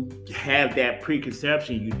you have that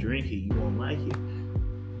preconception, you drink it, you won't like it.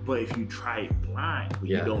 But if you try it blind, when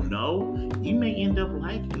you don't know, you may end up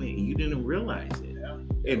liking it and you didn't realize it.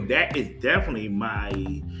 Yeah. And that is definitely my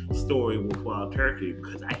story with wild turkey,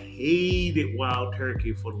 because I hated wild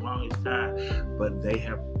turkey for the longest time, but they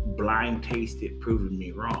have blind tasted proven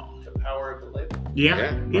me wrong. The power of the label.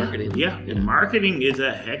 Yeah. Marketing. Yeah. And marketing is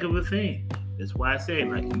a heck of a thing. That's why I say,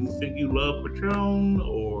 like, you think you love Patron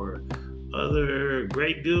or other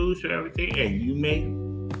Grey Goose or everything, and you may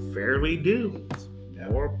fairly do.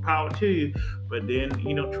 More power to you, but then,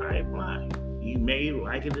 you know, try it blind. You may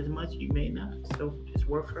like it as much, you may not. So it's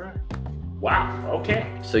worth trying. Wow. Okay.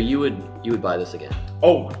 So you would buy this again?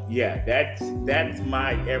 Oh yeah, that's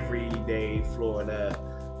my everyday Florida,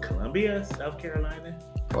 Columbia, South Carolina.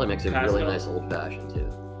 Probably makes it Costco. really nice old fashioned too.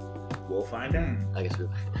 We'll find out. I guess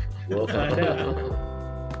We'll find out.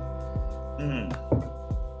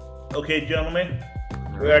 Okay, gentlemen,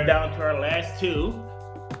 we are down to our last two.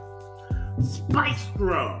 Spiced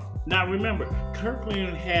rum. Now remember,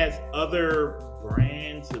 Kirkland has other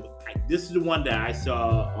brands. This is the one that I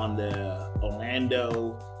saw on the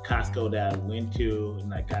Orlando Costco that I went to,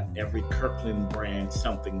 and I got every Kirkland brand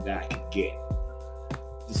something that I could get.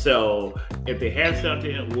 So if they have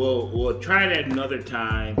something, we'll try that another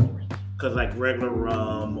time. Cause like regular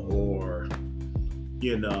rum or,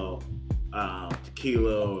 you know,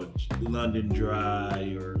 tequila or London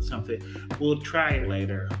Dry or something, we'll try it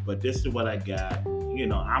later. But this is what I got. You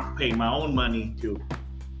know, I'm paying my own money to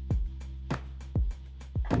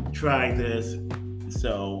try this.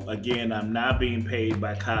 So again, I'm not being paid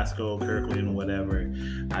by Costco, Kirkland, or whatever.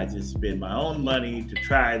 I just spend my own money to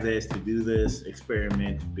try this, to do this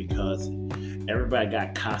experiment, because everybody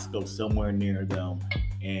got Costco somewhere near them.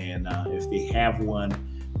 And if they have one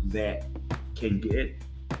that can get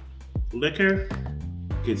liquor,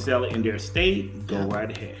 can sell it in their state, go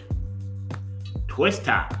right ahead. Twist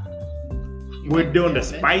Top. We're doing the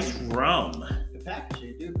spiced rum. The packaging,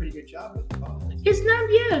 you do a pretty good job with the bottles. It's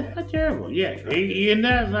not terrible. Yeah, and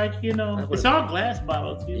that's like, you know, it's all glass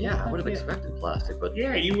bottles. Yeah, I would have expected plastic, but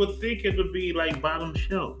yeah, you would think it would be like bottom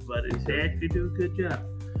shelf, but it's actually do a good job.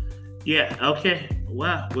 Yeah. Okay.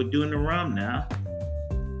 Wow, we're doing the rum now.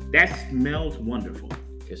 That smells wonderful.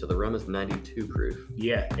 Okay, so the rum is 92 proof.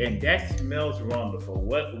 Yeah, and that smells wonderful.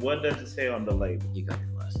 What does it say on the label? You got your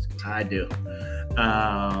glasses. I do.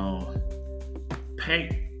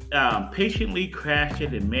 Patiently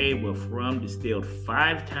crafted and made with rum distilled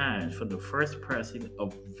 5 times from the first pressing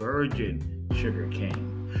of virgin sugar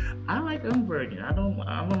cane. I like unvirgin. I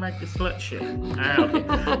don't like the slut shit.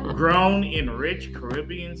 Okay. Grown in rich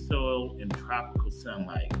Caribbean soil in tropical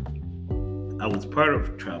sunlight. I was part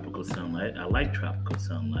of tropical sunlight. I like tropical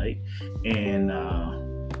sunlight. And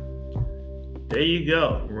there you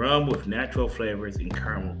go. Rum with natural flavors and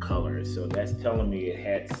caramel colors. So that's telling me it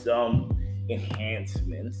had some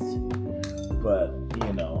enhancements. But,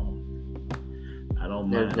 you know, I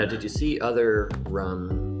don't mind. Now, did you see other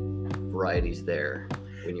rum varieties there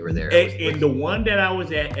when you were there? And the one that I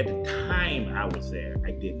was at the time I was there,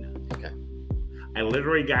 I did not. Okay. I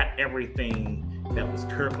literally got everything that was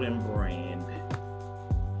Kirkland brand.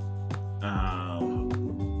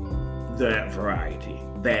 That variety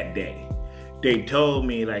that day. They told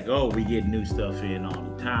me like, oh, we get new stuff in all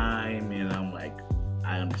the time, and I'm like,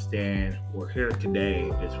 I understand. We're here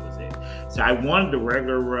today. This was it. So I wanted the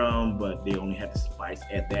regular rum, but they only had the spice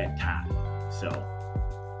at that time. So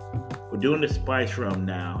we're doing the spice rum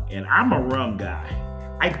now, and I'm a rum guy.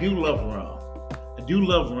 I do love rum. I do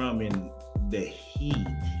love rum in the heat.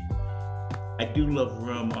 I do love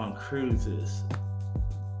rum on cruises.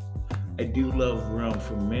 I do love rum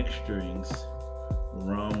for mixed drinks.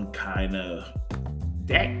 Rum kind of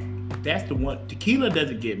that's the one. Tequila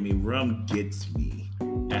doesn't get me. Rum gets me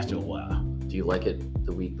after a while. Do you like it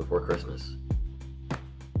the week before Christmas?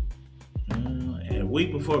 And a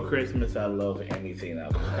week before Christmas, I love anything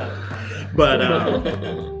alcoholic. But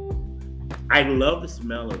I love the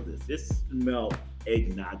smell of this. This smells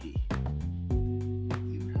eggnoggy.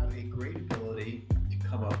 You have a great ability to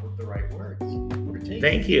come up with the right words.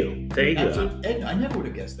 Thank you. And I never would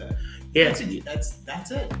have guessed that. Yeah.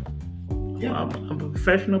 That's it. Yeah. Well, I'm a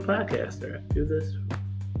professional podcaster. I do this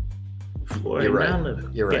for You're a right. non-living.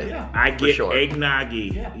 You're right. Yeah. I For get sure.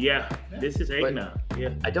 eggnoggy. Yeah. Yeah. Yeah. This is eggnog.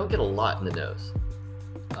 Yeah. I don't get a lot in the nose.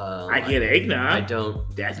 I get eggnog. I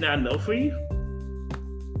don't. That's not a no for you?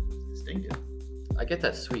 Distinctive. I get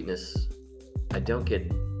that sweetness. I don't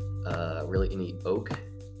get really any oak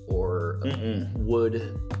or Mm-mm. wood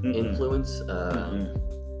Mm-mm. influence. Mm-mm.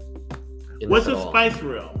 In What's this a at all. spice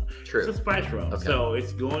realm? True. It's a spice realm. Okay. So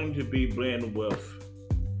it's going to be blended with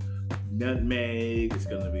nutmeg. It's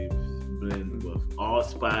going to be blended with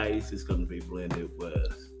allspice. It's going to be blended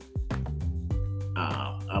with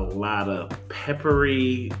a lot of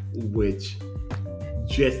peppery, which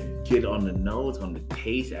just get on the nose, on the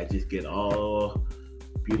taste. I just get all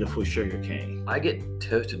beautiful sugar cane. I get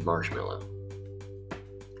toasted marshmallow.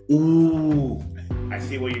 Ooh, I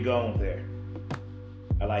see where you're going there.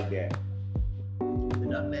 I like that. The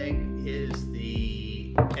nutmeg is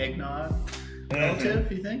the eggnog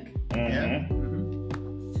relative, you think? Yeah.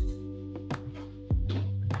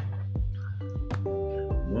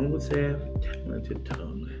 One would say talented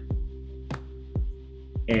tongue.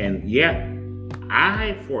 And yeah,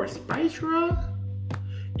 for a spice rub,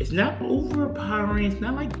 it's not overpowering. It's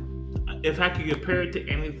not like, if I could compare it to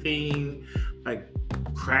anything like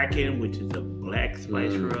Kraken, which is a black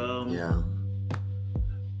spice rub. Yeah.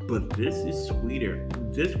 But this is sweeter.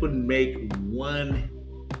 This would make one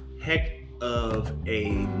heck of a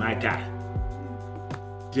Mai Tai.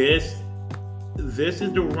 This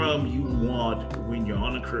is the rum you want when you're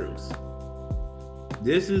on a cruise.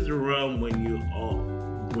 This is the rum when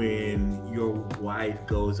your wife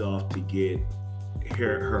goes off to get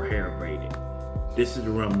her hair braided. This is the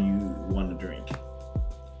rum you want to drink.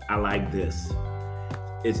 I like this.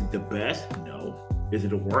 Is it the best? No. Is it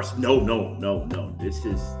the worst? No. This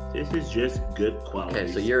is just good quality.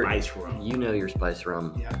 Okay, so spice rum. you know your spice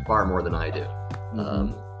rum Yeah. far more than I do.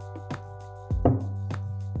 Mhm.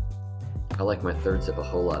 I like my third sip a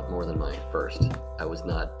whole lot more than my first. I was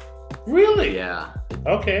not. Really? Yeah.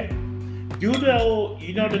 Okay. You know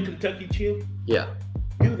the Kentucky Chill? Yeah.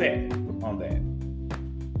 Do that on that.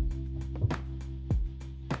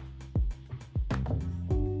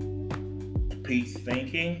 Pete's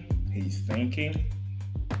thinking. He's thinking.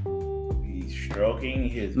 He's stroking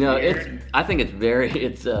his No, beard. I think it's very. I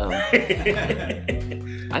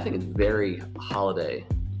think it's very holiday.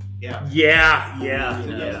 Yeah. yeah. You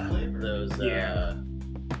know, Yeah. those Yeah. rum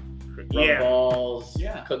Yeah. balls,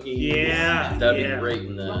 Yeah. cookies. Yeah, That'd yeah. be great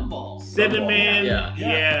in the. Rumballs. Cinnamon. Yeah.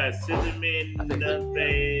 Yeah. Cinnamon. I think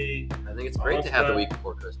Nutmeg. I think it's great to have the Also- week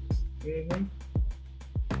before Christmas. Mm-hmm.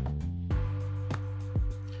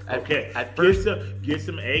 At- Okay. At first, Get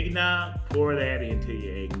some eggnog. Pour that into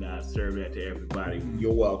your eggnog. Serve that to everybody.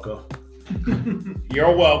 You're welcome.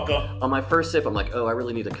 You're welcome. on my first sip, I'm like, oh, I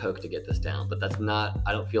really need a Coke to get this down. But that's not.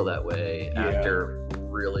 I don't feel that way Yeah. after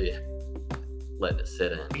really letting it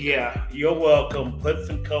sit in. Yeah, you're welcome. Put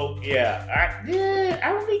some Coke. I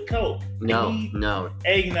don't need Coke. I No, need no.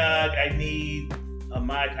 eggnog. I need a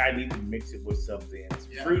Mai Tai. I need to mix it with something.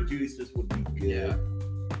 Yeah. Fruit juices would be good. Yeah.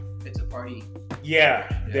 It's a party. Yeah,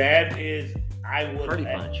 that is. I would Party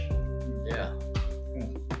punch. Yeah.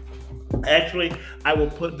 Actually, I would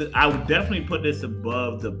definitely put this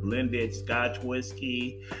above the blended Scotch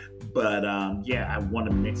whiskey, but I want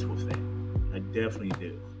to mix with it. I definitely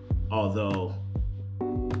do. Although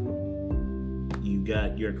you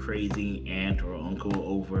got your crazy aunt or uncle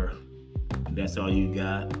over, and that's all you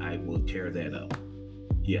got, I will tear that up.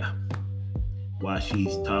 Yeah. While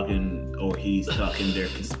she's talking or he's talking their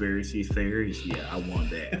conspiracy theories, I want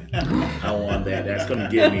that. I want that. That's gonna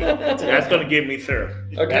get me. That's gonna get me through.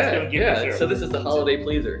 That's gonna Okay. get Yeah. me through. So this is the holiday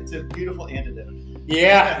pleaser. It's a beautiful antidote.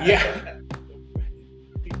 Yeah.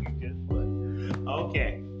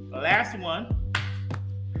 Okay. Last one.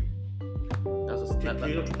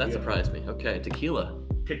 That surprised me. Okay, tequila.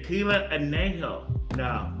 Tequila anejo.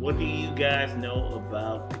 Now, what do you guys know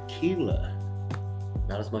about tequila?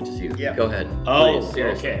 Not as much as you. Yeah. Go ahead. Oh, Please,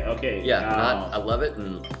 seriously. okay. Yeah, I love it.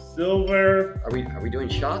 And Silver. are we doing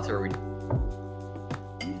shots or are we?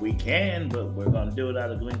 We can, but we're gonna do it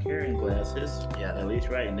out of Glencairn glasses. Yeah. At least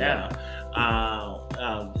right now.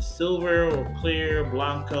 The silver or clear,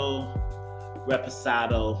 blanco,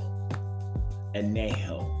 reposado,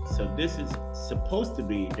 anejo. So this is supposed to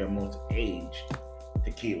be their most aged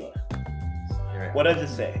tequila. Right. What does it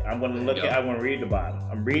say? I'm gonna There you go. I want to read the bottle.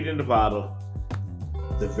 I'm reading the bottle.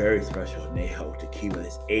 The very special anejo tequila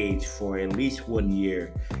is aged for at least 1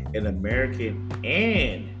 year in American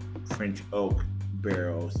and French oak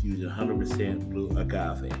barrels using 100% blue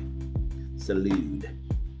agave. Salud.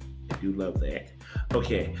 I do love that.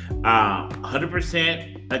 Okay,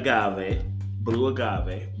 100% agave, blue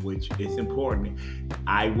agave, which is important.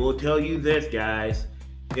 I will tell you this, guys.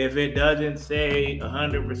 If it doesn't say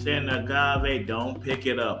 100% agave, don't pick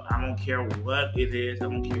it up. I don't care what it is. I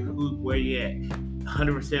don't care where you at.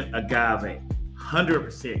 100% agave.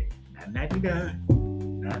 100%. Not 99.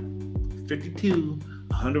 Not 52.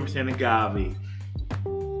 100% agave.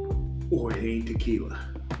 Or it ain't tequila.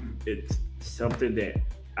 It's something that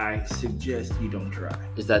I suggest you don't try.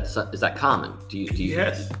 Is that common? Do you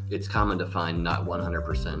Yes. It's common to find not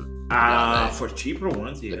 100%. For cheaper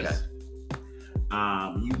ones, yes. Okay.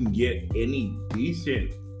 You can get any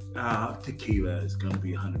decent tequila. It's going to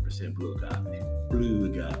be 100% blue agave. Blue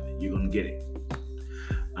agave. You're going to get it.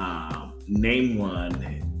 Name one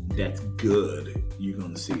that's good. You're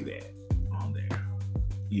going to see that on there.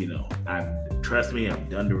 You know, trust me, I've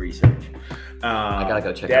done the research. I gotta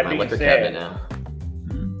go check out my liquor cabinet now.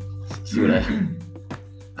 See what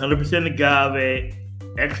 100% agave,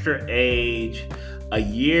 extra age, a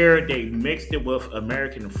year. They mixed it with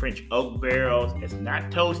American and French oak barrels. It's not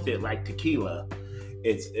toasted like tequila.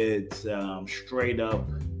 It's straight up,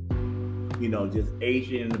 you know, just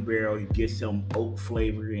aged in the barrel. You get some oak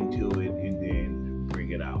flavor into it, and then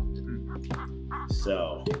bring it out.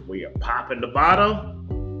 So we are popping the bottle.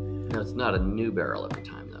 No, it's not a new barrel every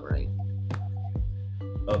time, though, right?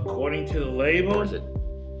 According to the label, or is it?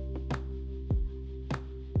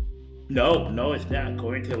 No, it's not.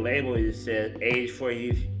 According to the label, it says aged for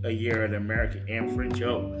a year in American and French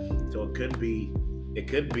oak. So it could be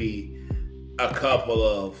a couple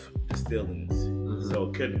of distillings. Mm-hmm. So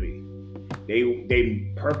it could be.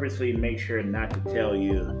 They purposely make sure not to tell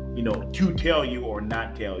you, you know, to tell you or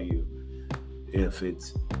not tell you if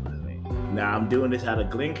it's. Now I'm doing this out of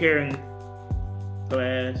Glencairn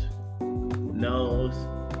glass. Nose,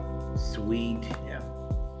 sweet. Yeah.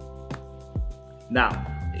 Now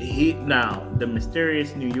the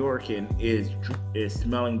mysterious New Yorkan is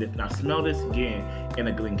smelling this. Now smell this again in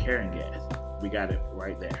a Glencairn gas. We got it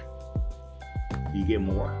right there. You get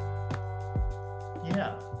more.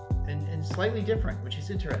 Yeah, and slightly different, which is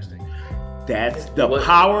interesting. That's the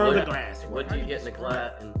power of the glass. What do you get in the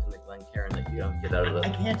Glencairn that you don't get out of the? I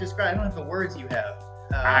can't describe. I don't have the words you have.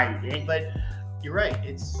 But you're right.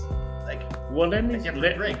 It's like a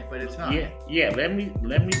different drink, but it's not. Yeah. Let me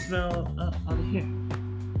smell on here.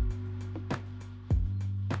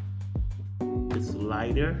 It's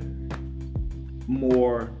lighter,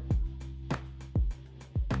 more.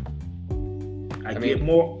 I get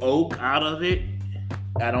more oak out of it.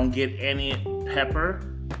 I don't get any pepper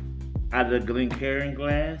out of the Glencairn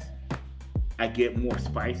glass. I get more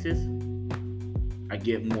spices. I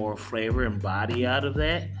get more flavor and body out of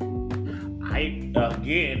that.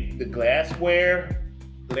 Again, the glassware,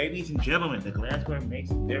 ladies and gentlemen, the glassware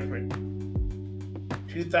makes a difference.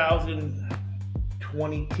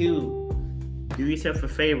 2022, do yourself a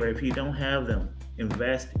favor. If you don't have them,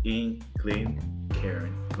 invest in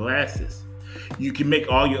Glencairn glasses. You can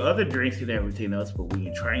make all your other drinks and everything else, but when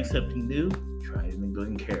you're trying something new, try it in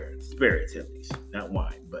Glencairn. Spirits at least, not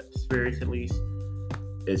wine, but spirits at least.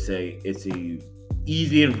 It's a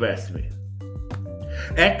easy investment.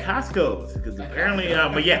 At Costco's, because apparently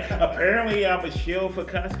I'm a shill for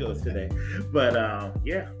Costco's today. But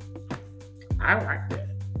yeah, I like that.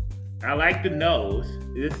 I like the nose.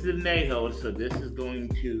 This is the Neho, so this is going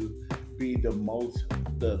to be the longest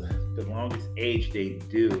age they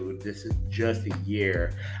do. This is just a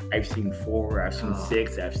year. I've seen 4, I've seen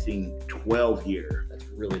 6, I've seen 12 year. That's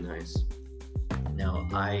really nice. Now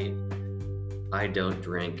I don't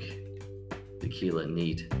drink tequila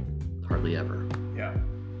neat, hardly ever. Yeah.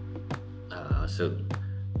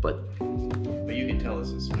 But you can tell this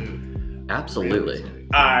is smooth. Absolutely. Really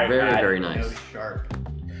very nice. No sharp.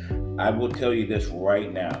 I will tell you this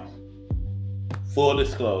right now. Full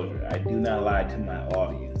disclosure, I do not lie to my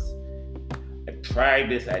audience. I tried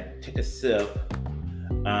this. I took a sip.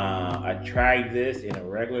 I tried this in a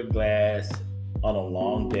regular glass on a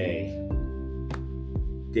long day.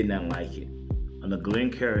 Did not like it. On a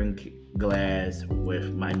Glencairn glass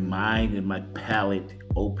with my mind and my palate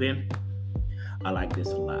open, I like this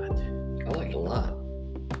a lot. I like it a lot.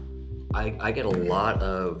 I get a lot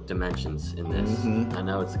of dimensions in this. Mm-hmm. I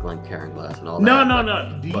know it's a Glencairn glass and all that.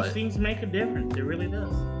 No. These things make a difference. It really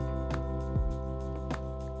does.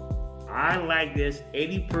 I like this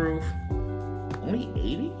 80 proof. Only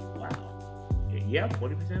 80? Wow. Yeah,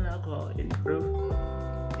 40% alcohol, 80 proof.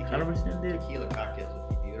 100% tequila cocktails would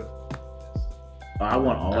be beautiful. Oh, I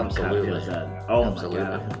want all the cocktails. Oh Absolutely. my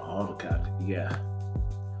God, I want all the cocktails. Yeah.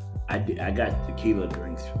 I got tequila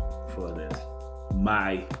drinks for this.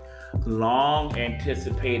 My long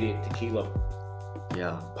anticipated tequila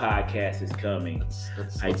podcast is coming.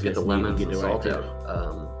 Let's get the lemons and salt out.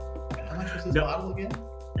 How much was this bottle again?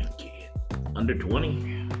 Under 20.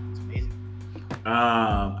 Yeah, it's amazing.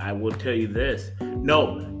 I will tell you this.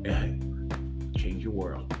 No, change your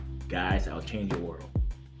world, guys. I'll change your world.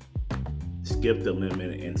 Skip the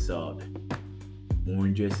lemon and salt,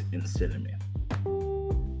 oranges and cinnamon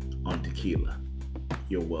on tequila.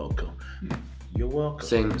 You're welcome. You're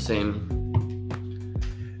welcome. Same.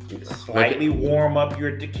 Slightly warm up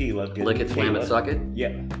your tequila. Lick it, slam it, suck it.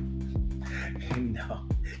 Yeah. No,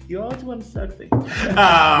 you always want to suck things.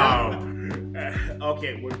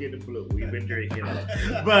 Okay, we're getting blue. We've been drinking it,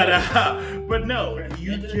 but no,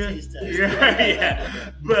 you just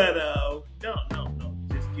yeah. But no.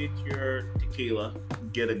 Just get your tequila.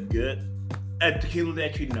 Get a good tequila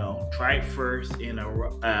that you know. Try it first in a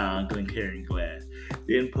Glencairn glass.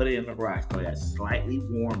 Then put it in a rocks glass. Slightly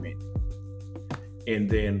warm it, and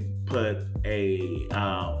then put a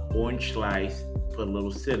orange slice. Put a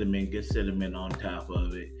little cinnamon. Get cinnamon on top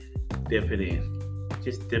of it. Dip it in.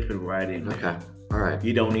 Just dip it right in there. Okay. All right.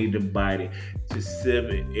 You don't need to bite it. Just sip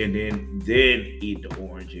it and then eat the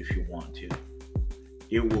orange if you want to.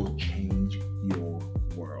 It will change your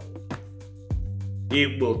world.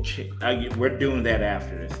 It will change. We're doing that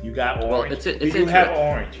after this. You got orange? Well, Did you have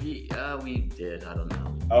orange? We did. I don't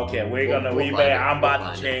know. Okay, I'm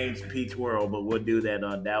about to change Pete's world, but we'll do that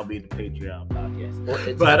that'll be the Patreon podcast.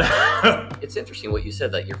 Well, it's interesting what you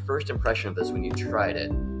said, that your first impression of this when you tried it,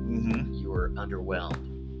 mm-hmm. you were underwhelmed.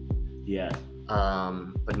 Yeah.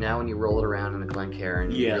 But now when you roll it around in a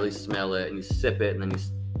Glencairn, you really smell it and you sip it, and then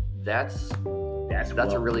that's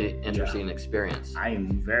a really interesting experience. I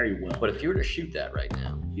am very well. But if you were to shoot that right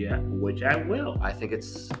now, which I will, I think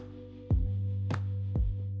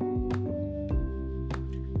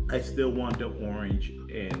I still want the orange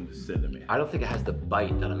and the cinnamon. I don't think it has the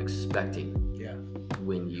bite that I'm expecting. Yeah.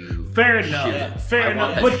 When you fair enough.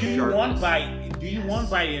 But do you want bite? Do you want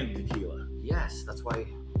bite in tequila? Yes, that's why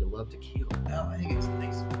you love tequila. No, I think it's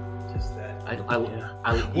nice. Just that. Tequila.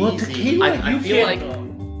 I feel like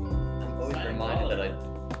I'm always reminded that I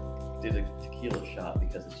did a tequila shot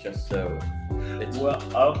because it's just so.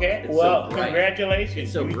 Congratulations.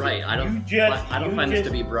 It's so bright. I don't find this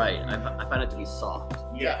to be bright. I find it to be soft.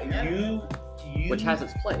 Yeah. You which has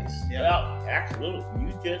its place. Yeah, absolutely.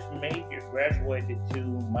 You just graduated to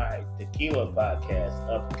my tequila podcast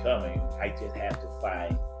upcoming. I just have to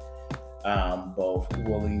find both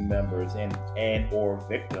willing members and or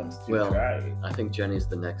victims to try it. I think Jenny's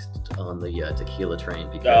the next on the tequila train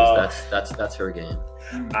because that's her game.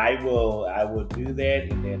 I will do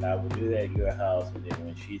that, and then I will do that at your house, and then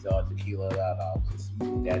when she's on tequila,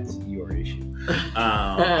 that's your issue.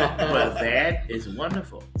 But that is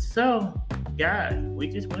wonderful. So, guys, we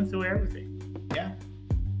just went through everything. Yeah,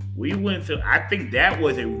 we went through. I think that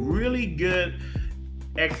was a really good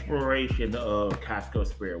exploration of Costco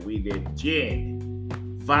Spirit. We did gin,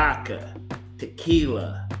 vodka,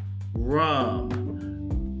 tequila, rum,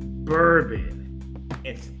 bourbon,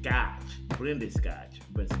 and scotch. Blended scotch,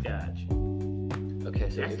 but scotch. Okay,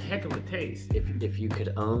 so that's a heck of a taste. If you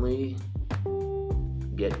could only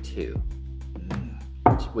get two,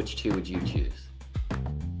 which two would you choose?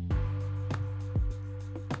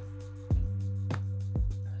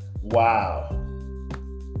 Wow,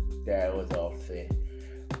 that was awesome.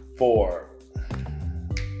 For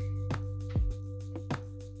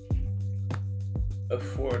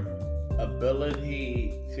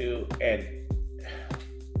ability to, and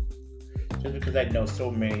just because I know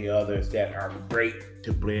so many others that are great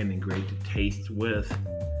to blend and great to taste with,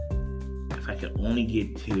 if I could only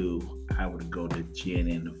get two, I would go to gin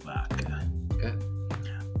and the vodka. Okay.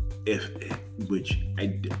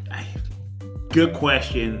 Good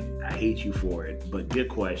question. I hate you for it, but good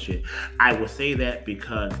question. I will say that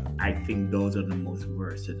because I think those are the most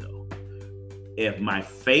versatile. If my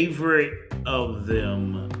favorite of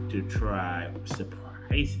them to try,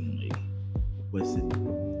 surprisingly, was it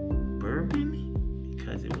bourbon,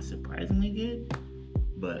 because it was surprisingly good.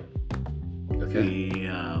 But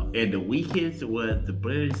and the weakest was the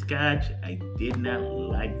blended scotch. I did not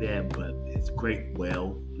like that, but it's great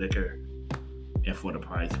liquor. And for the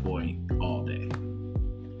price point, all day.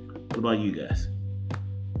 What about you guys?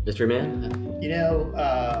 Mystery Man?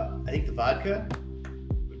 I think the vodka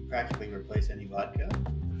would practically replace any vodka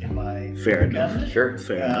in my fair enough. cabinet. Sure,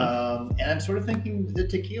 fair enough. And I'm sort of thinking the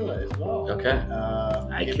tequila as well. Okay.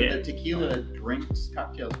 Given the tequila drinks,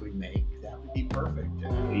 cocktails we make, that would be perfect.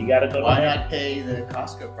 You gotta go. Why not pay the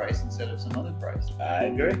Costco price instead of some other price? I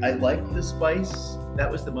agree. I liked the spice. That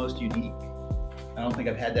was the most unique I don't think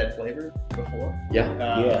I've had that flavor before.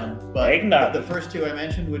 Yeah. But Eggnog. the first two I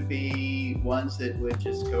mentioned would be ones that would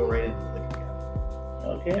just go right into the liquor cabinet.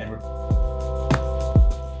 Okay. And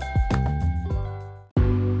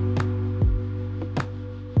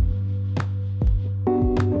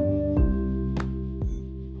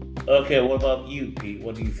Okay, what about you, Pete?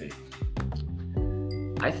 What do you think?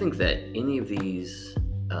 I think that any of these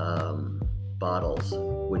bottles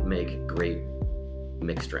would make great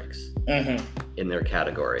mixed drinks in their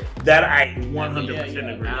category. That I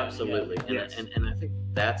 100% agree. Absolutely. Yeah. And I think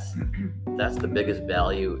that's the biggest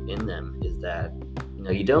value in them is that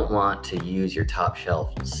you don't want to use your top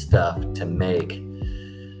shelf stuff to make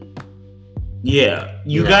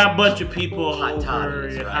you got a bunch of people hot over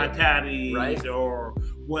toddies, right? hot toddies, Right? or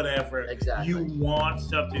whatever. Exactly. You want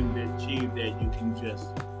something that's cheap that you can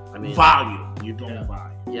just volume. You don't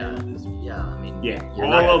volume. Yeah. I mean, you're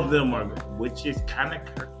all not- of them are, which is kind of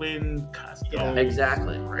Kirkland, Costco. Yeah,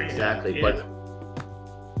 exactly. Yeah. But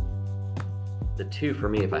the two for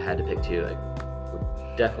me, if I had to pick two, it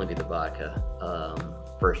would definitely be the vodka.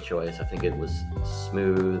 First choice. I think it was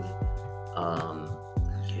smooth.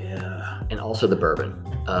 And also the bourbon.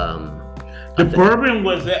 The bourbon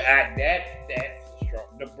was that's strong.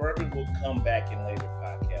 The bourbon will come back in later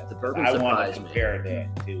podcasts. The bourbon I want to surprised me. compare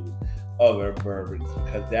that to other bourbons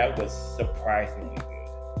because that was surprisingly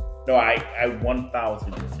good. No, I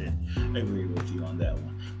 1000% agree with you on that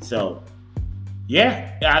one. So,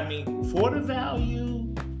 yeah, I mean, for the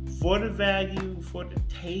value, for the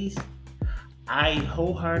taste, I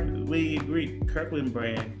wholeheartedly agree. Kirkland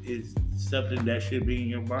brand is something that should be in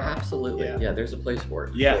your bar. Absolutely. Yeah. Yeah, there's a place for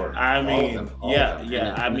it. Yeah, Sure. I mean, All of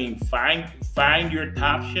them. I mean, find your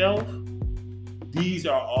top shelf. These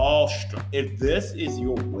are all strong. If this is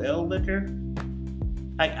your well liquor,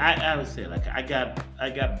 like I would say, like I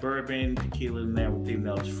got bourbon, tequila, and everything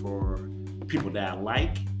else for people that I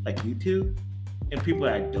like you two, and people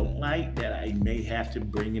that I don't like that I may have to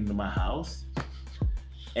bring into my house.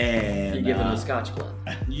 And you give them a Scotch blend.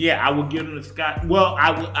 Yeah, I will give them the Scotch. Well,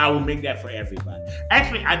 I will make that for everybody.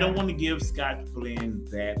 Actually, I don't want to give Scotch blend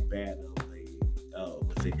that bad of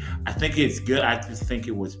a thing. I think it's good. I just think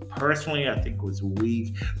it was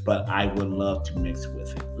weak, but I would love to mix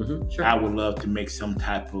with it. Mm-hmm, sure. I would love to make some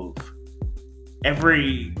type of.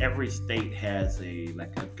 Every state has a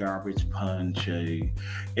garbage punch,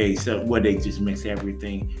 so where they just mix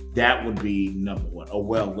everything. That would be number one. A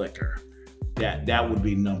well liquor. That would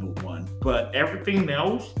be number one. But everything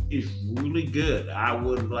else is really good. I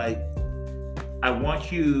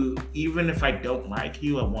want you, even if I don't like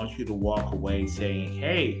you, I want you to walk away saying,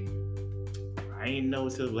 hey, I didn't know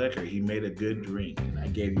it's a liquor. He made a good drink and I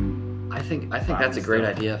gave you. I think that's a great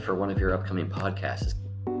idea for one of your upcoming podcasts. Is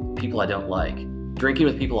people I don't like. Drinking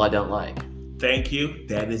with people I don't like. Thank you.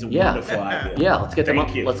 That is a wonderful idea. Yeah, let's get them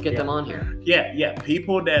on. You. Let's get them on here. Yeah.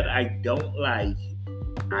 People that I don't like,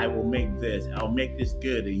 I will make this. I'll make this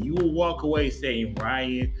good. And you will walk away saying,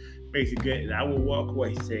 Ryan makes it good. And I will walk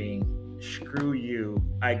away saying, screw you.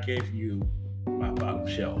 I gave you my bottom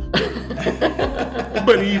shelf.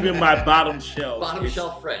 But even my bottom shelf. Bottom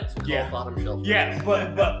shelf friends. We call it bottom shelf friends.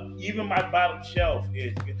 Yeah, but even my bottom shelf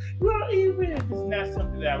is good. Well, even if it's not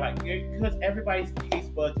something that I like. Because everybody's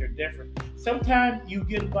taste buds are different. Sometimes you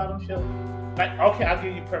get a bottom shelf. Like, okay, I'll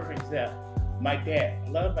give you a perfect example. My dad. I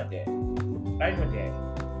love my dad. I like my dad.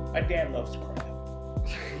 My dad loves crab.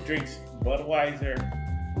 He drinks Budweiser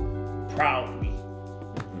proudly.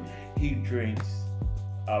 Mm-hmm. He drinks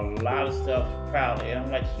a lot of stuff proudly. And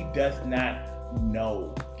I'm like, he does not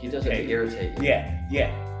know. He does it to irritate you.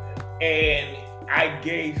 Yeah. And I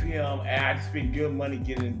gave him, and I spent good money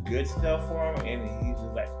getting good stuff for him. And he's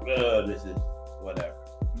just like, this is whatever.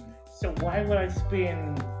 So why would I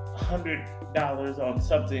spend $100 on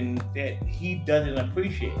something that he doesn't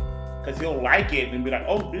appreciate? Because he'll like it and be like,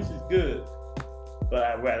 oh, this is good. But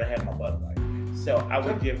I'd rather have my Budweiser. So I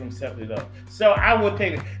would give him something else. So I would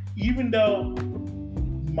take it. Even though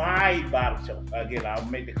my bottom shelf, again, I'll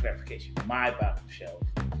make the clarification, my bottom shelf.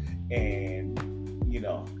 And,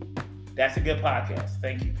 that's a good podcast.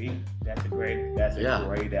 Thank you, Pete. That's a great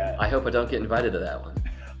I hope I don't get invited to that one.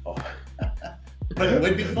 Oh. But it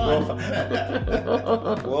would be fun.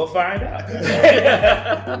 We'll find out.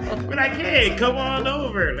 We're like, hey, come on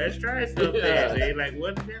over. Let's try something. They're like,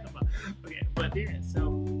 what's that about? Okay, but yeah,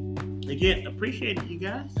 so again, appreciate it, you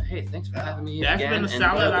guys. Hey, thanks for having me. That's again. been a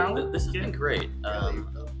solid hour. This has been great.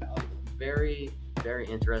 Very, very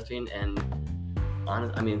interesting. And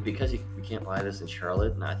because we can't buy this in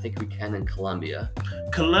Charlotte, and I think we can in Columbia.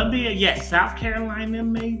 South Carolina,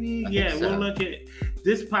 maybe. We'll look at.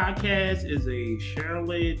 This podcast is a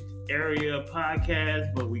Charlotte area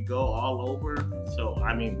podcast, but we go all over. So,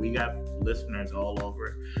 I mean, we got listeners all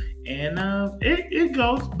over. And it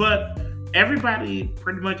goes, but everybody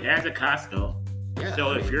pretty much has a Costco. Yeah,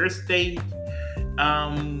 so if your state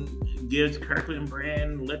gives Kirkland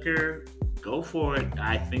brand liquor, go for it.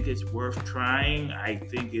 I think it's worth trying. I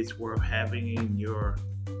think it's worth having in your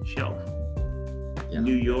shelf. Yeah.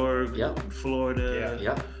 New York,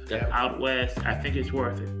 Florida, out west. I think it's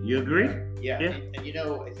worth it. You agree? Yeah. And you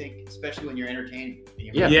know, I think especially when you're entertaining.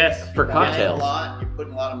 Yes. For cocktails. You're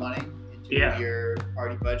putting a lot of money into your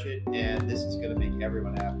party budget, and this is going to make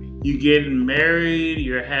everyone happy. You getting married,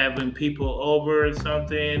 you're having people over or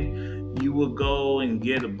something, you will go and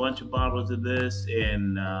get a bunch of bottles of this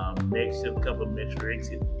and mix a couple of mixed drinks,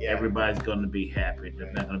 and everybody's going to be happy.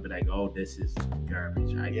 They're not going to be like, oh, this is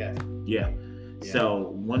garbage. Yeah.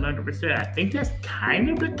 So 100%. I think that's kind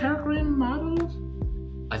of the Kirkland model.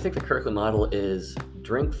 I think the Kirkland model is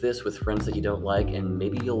drink this with friends that you don't like, and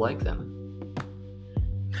maybe you'll like them.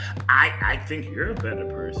 I think you're a better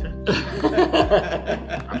person.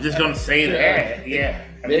 I'm just gonna say that. Yeah.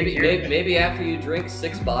 Maybe after you drink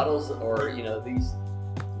 6 bottles, or these,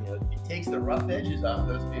 it takes the rough edges off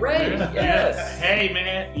those people. Right. Yes. Hey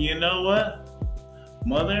man, you know what?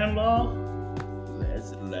 Mother-in-law,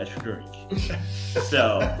 let's drink.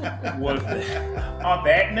 So, on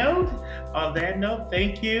that note,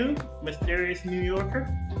 thank you, mysterious New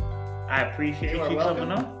Yorker. I appreciate you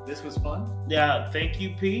coming on. This was fun. Yeah, thank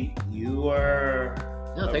you, Pete. You are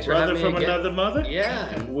thanks a brother from another mother.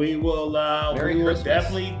 Yeah. We will Christmas.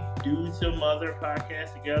 definitely do some other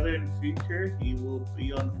podcasts together in the future. He will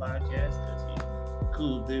be on the podcast because he's a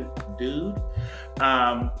cool dude.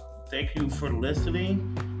 Thank you for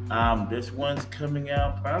listening. This one's coming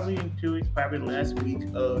out probably in 2 weeks, probably last week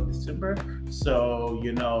of December. So,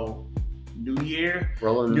 New Year.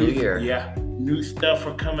 Rolling New Year. Yeah. New stuff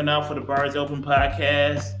are coming out for the Bars Open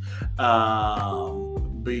podcast.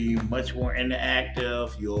 Be much more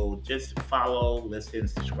interactive. You'll just follow, listen,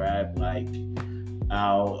 subscribe, like.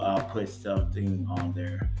 I'll put something on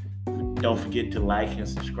there. Don't forget to like and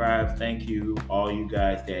subscribe. Thank you, all you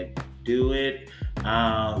guys that do it.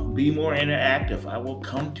 Be more interactive. I will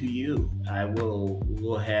come to you.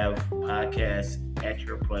 We'll have podcasts at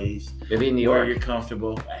your place. Maybe in New York. Where you're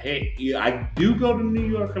comfortable. Hey, I do go to New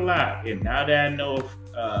York a lot. And now that I know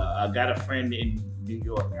I got a friend in New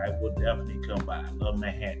York, I will definitely come by. I love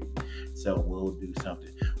Manhattan. So we'll do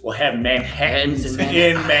something. We'll have Manhattans in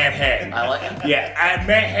Manhattan. I like it. Yeah,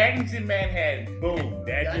 Manhattans in Manhattan. Boom.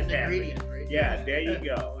 That That's just an happened. ingredient, right? Yeah, there you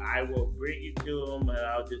go. I will bring you to them, and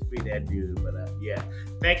I'll just be that dude. But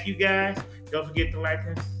thank you guys. Don't forget to like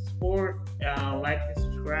and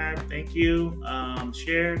subscribe. Thank you.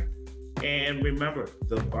 Share, and remember,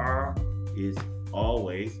 the bar is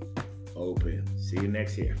always open. See you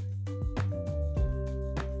next year.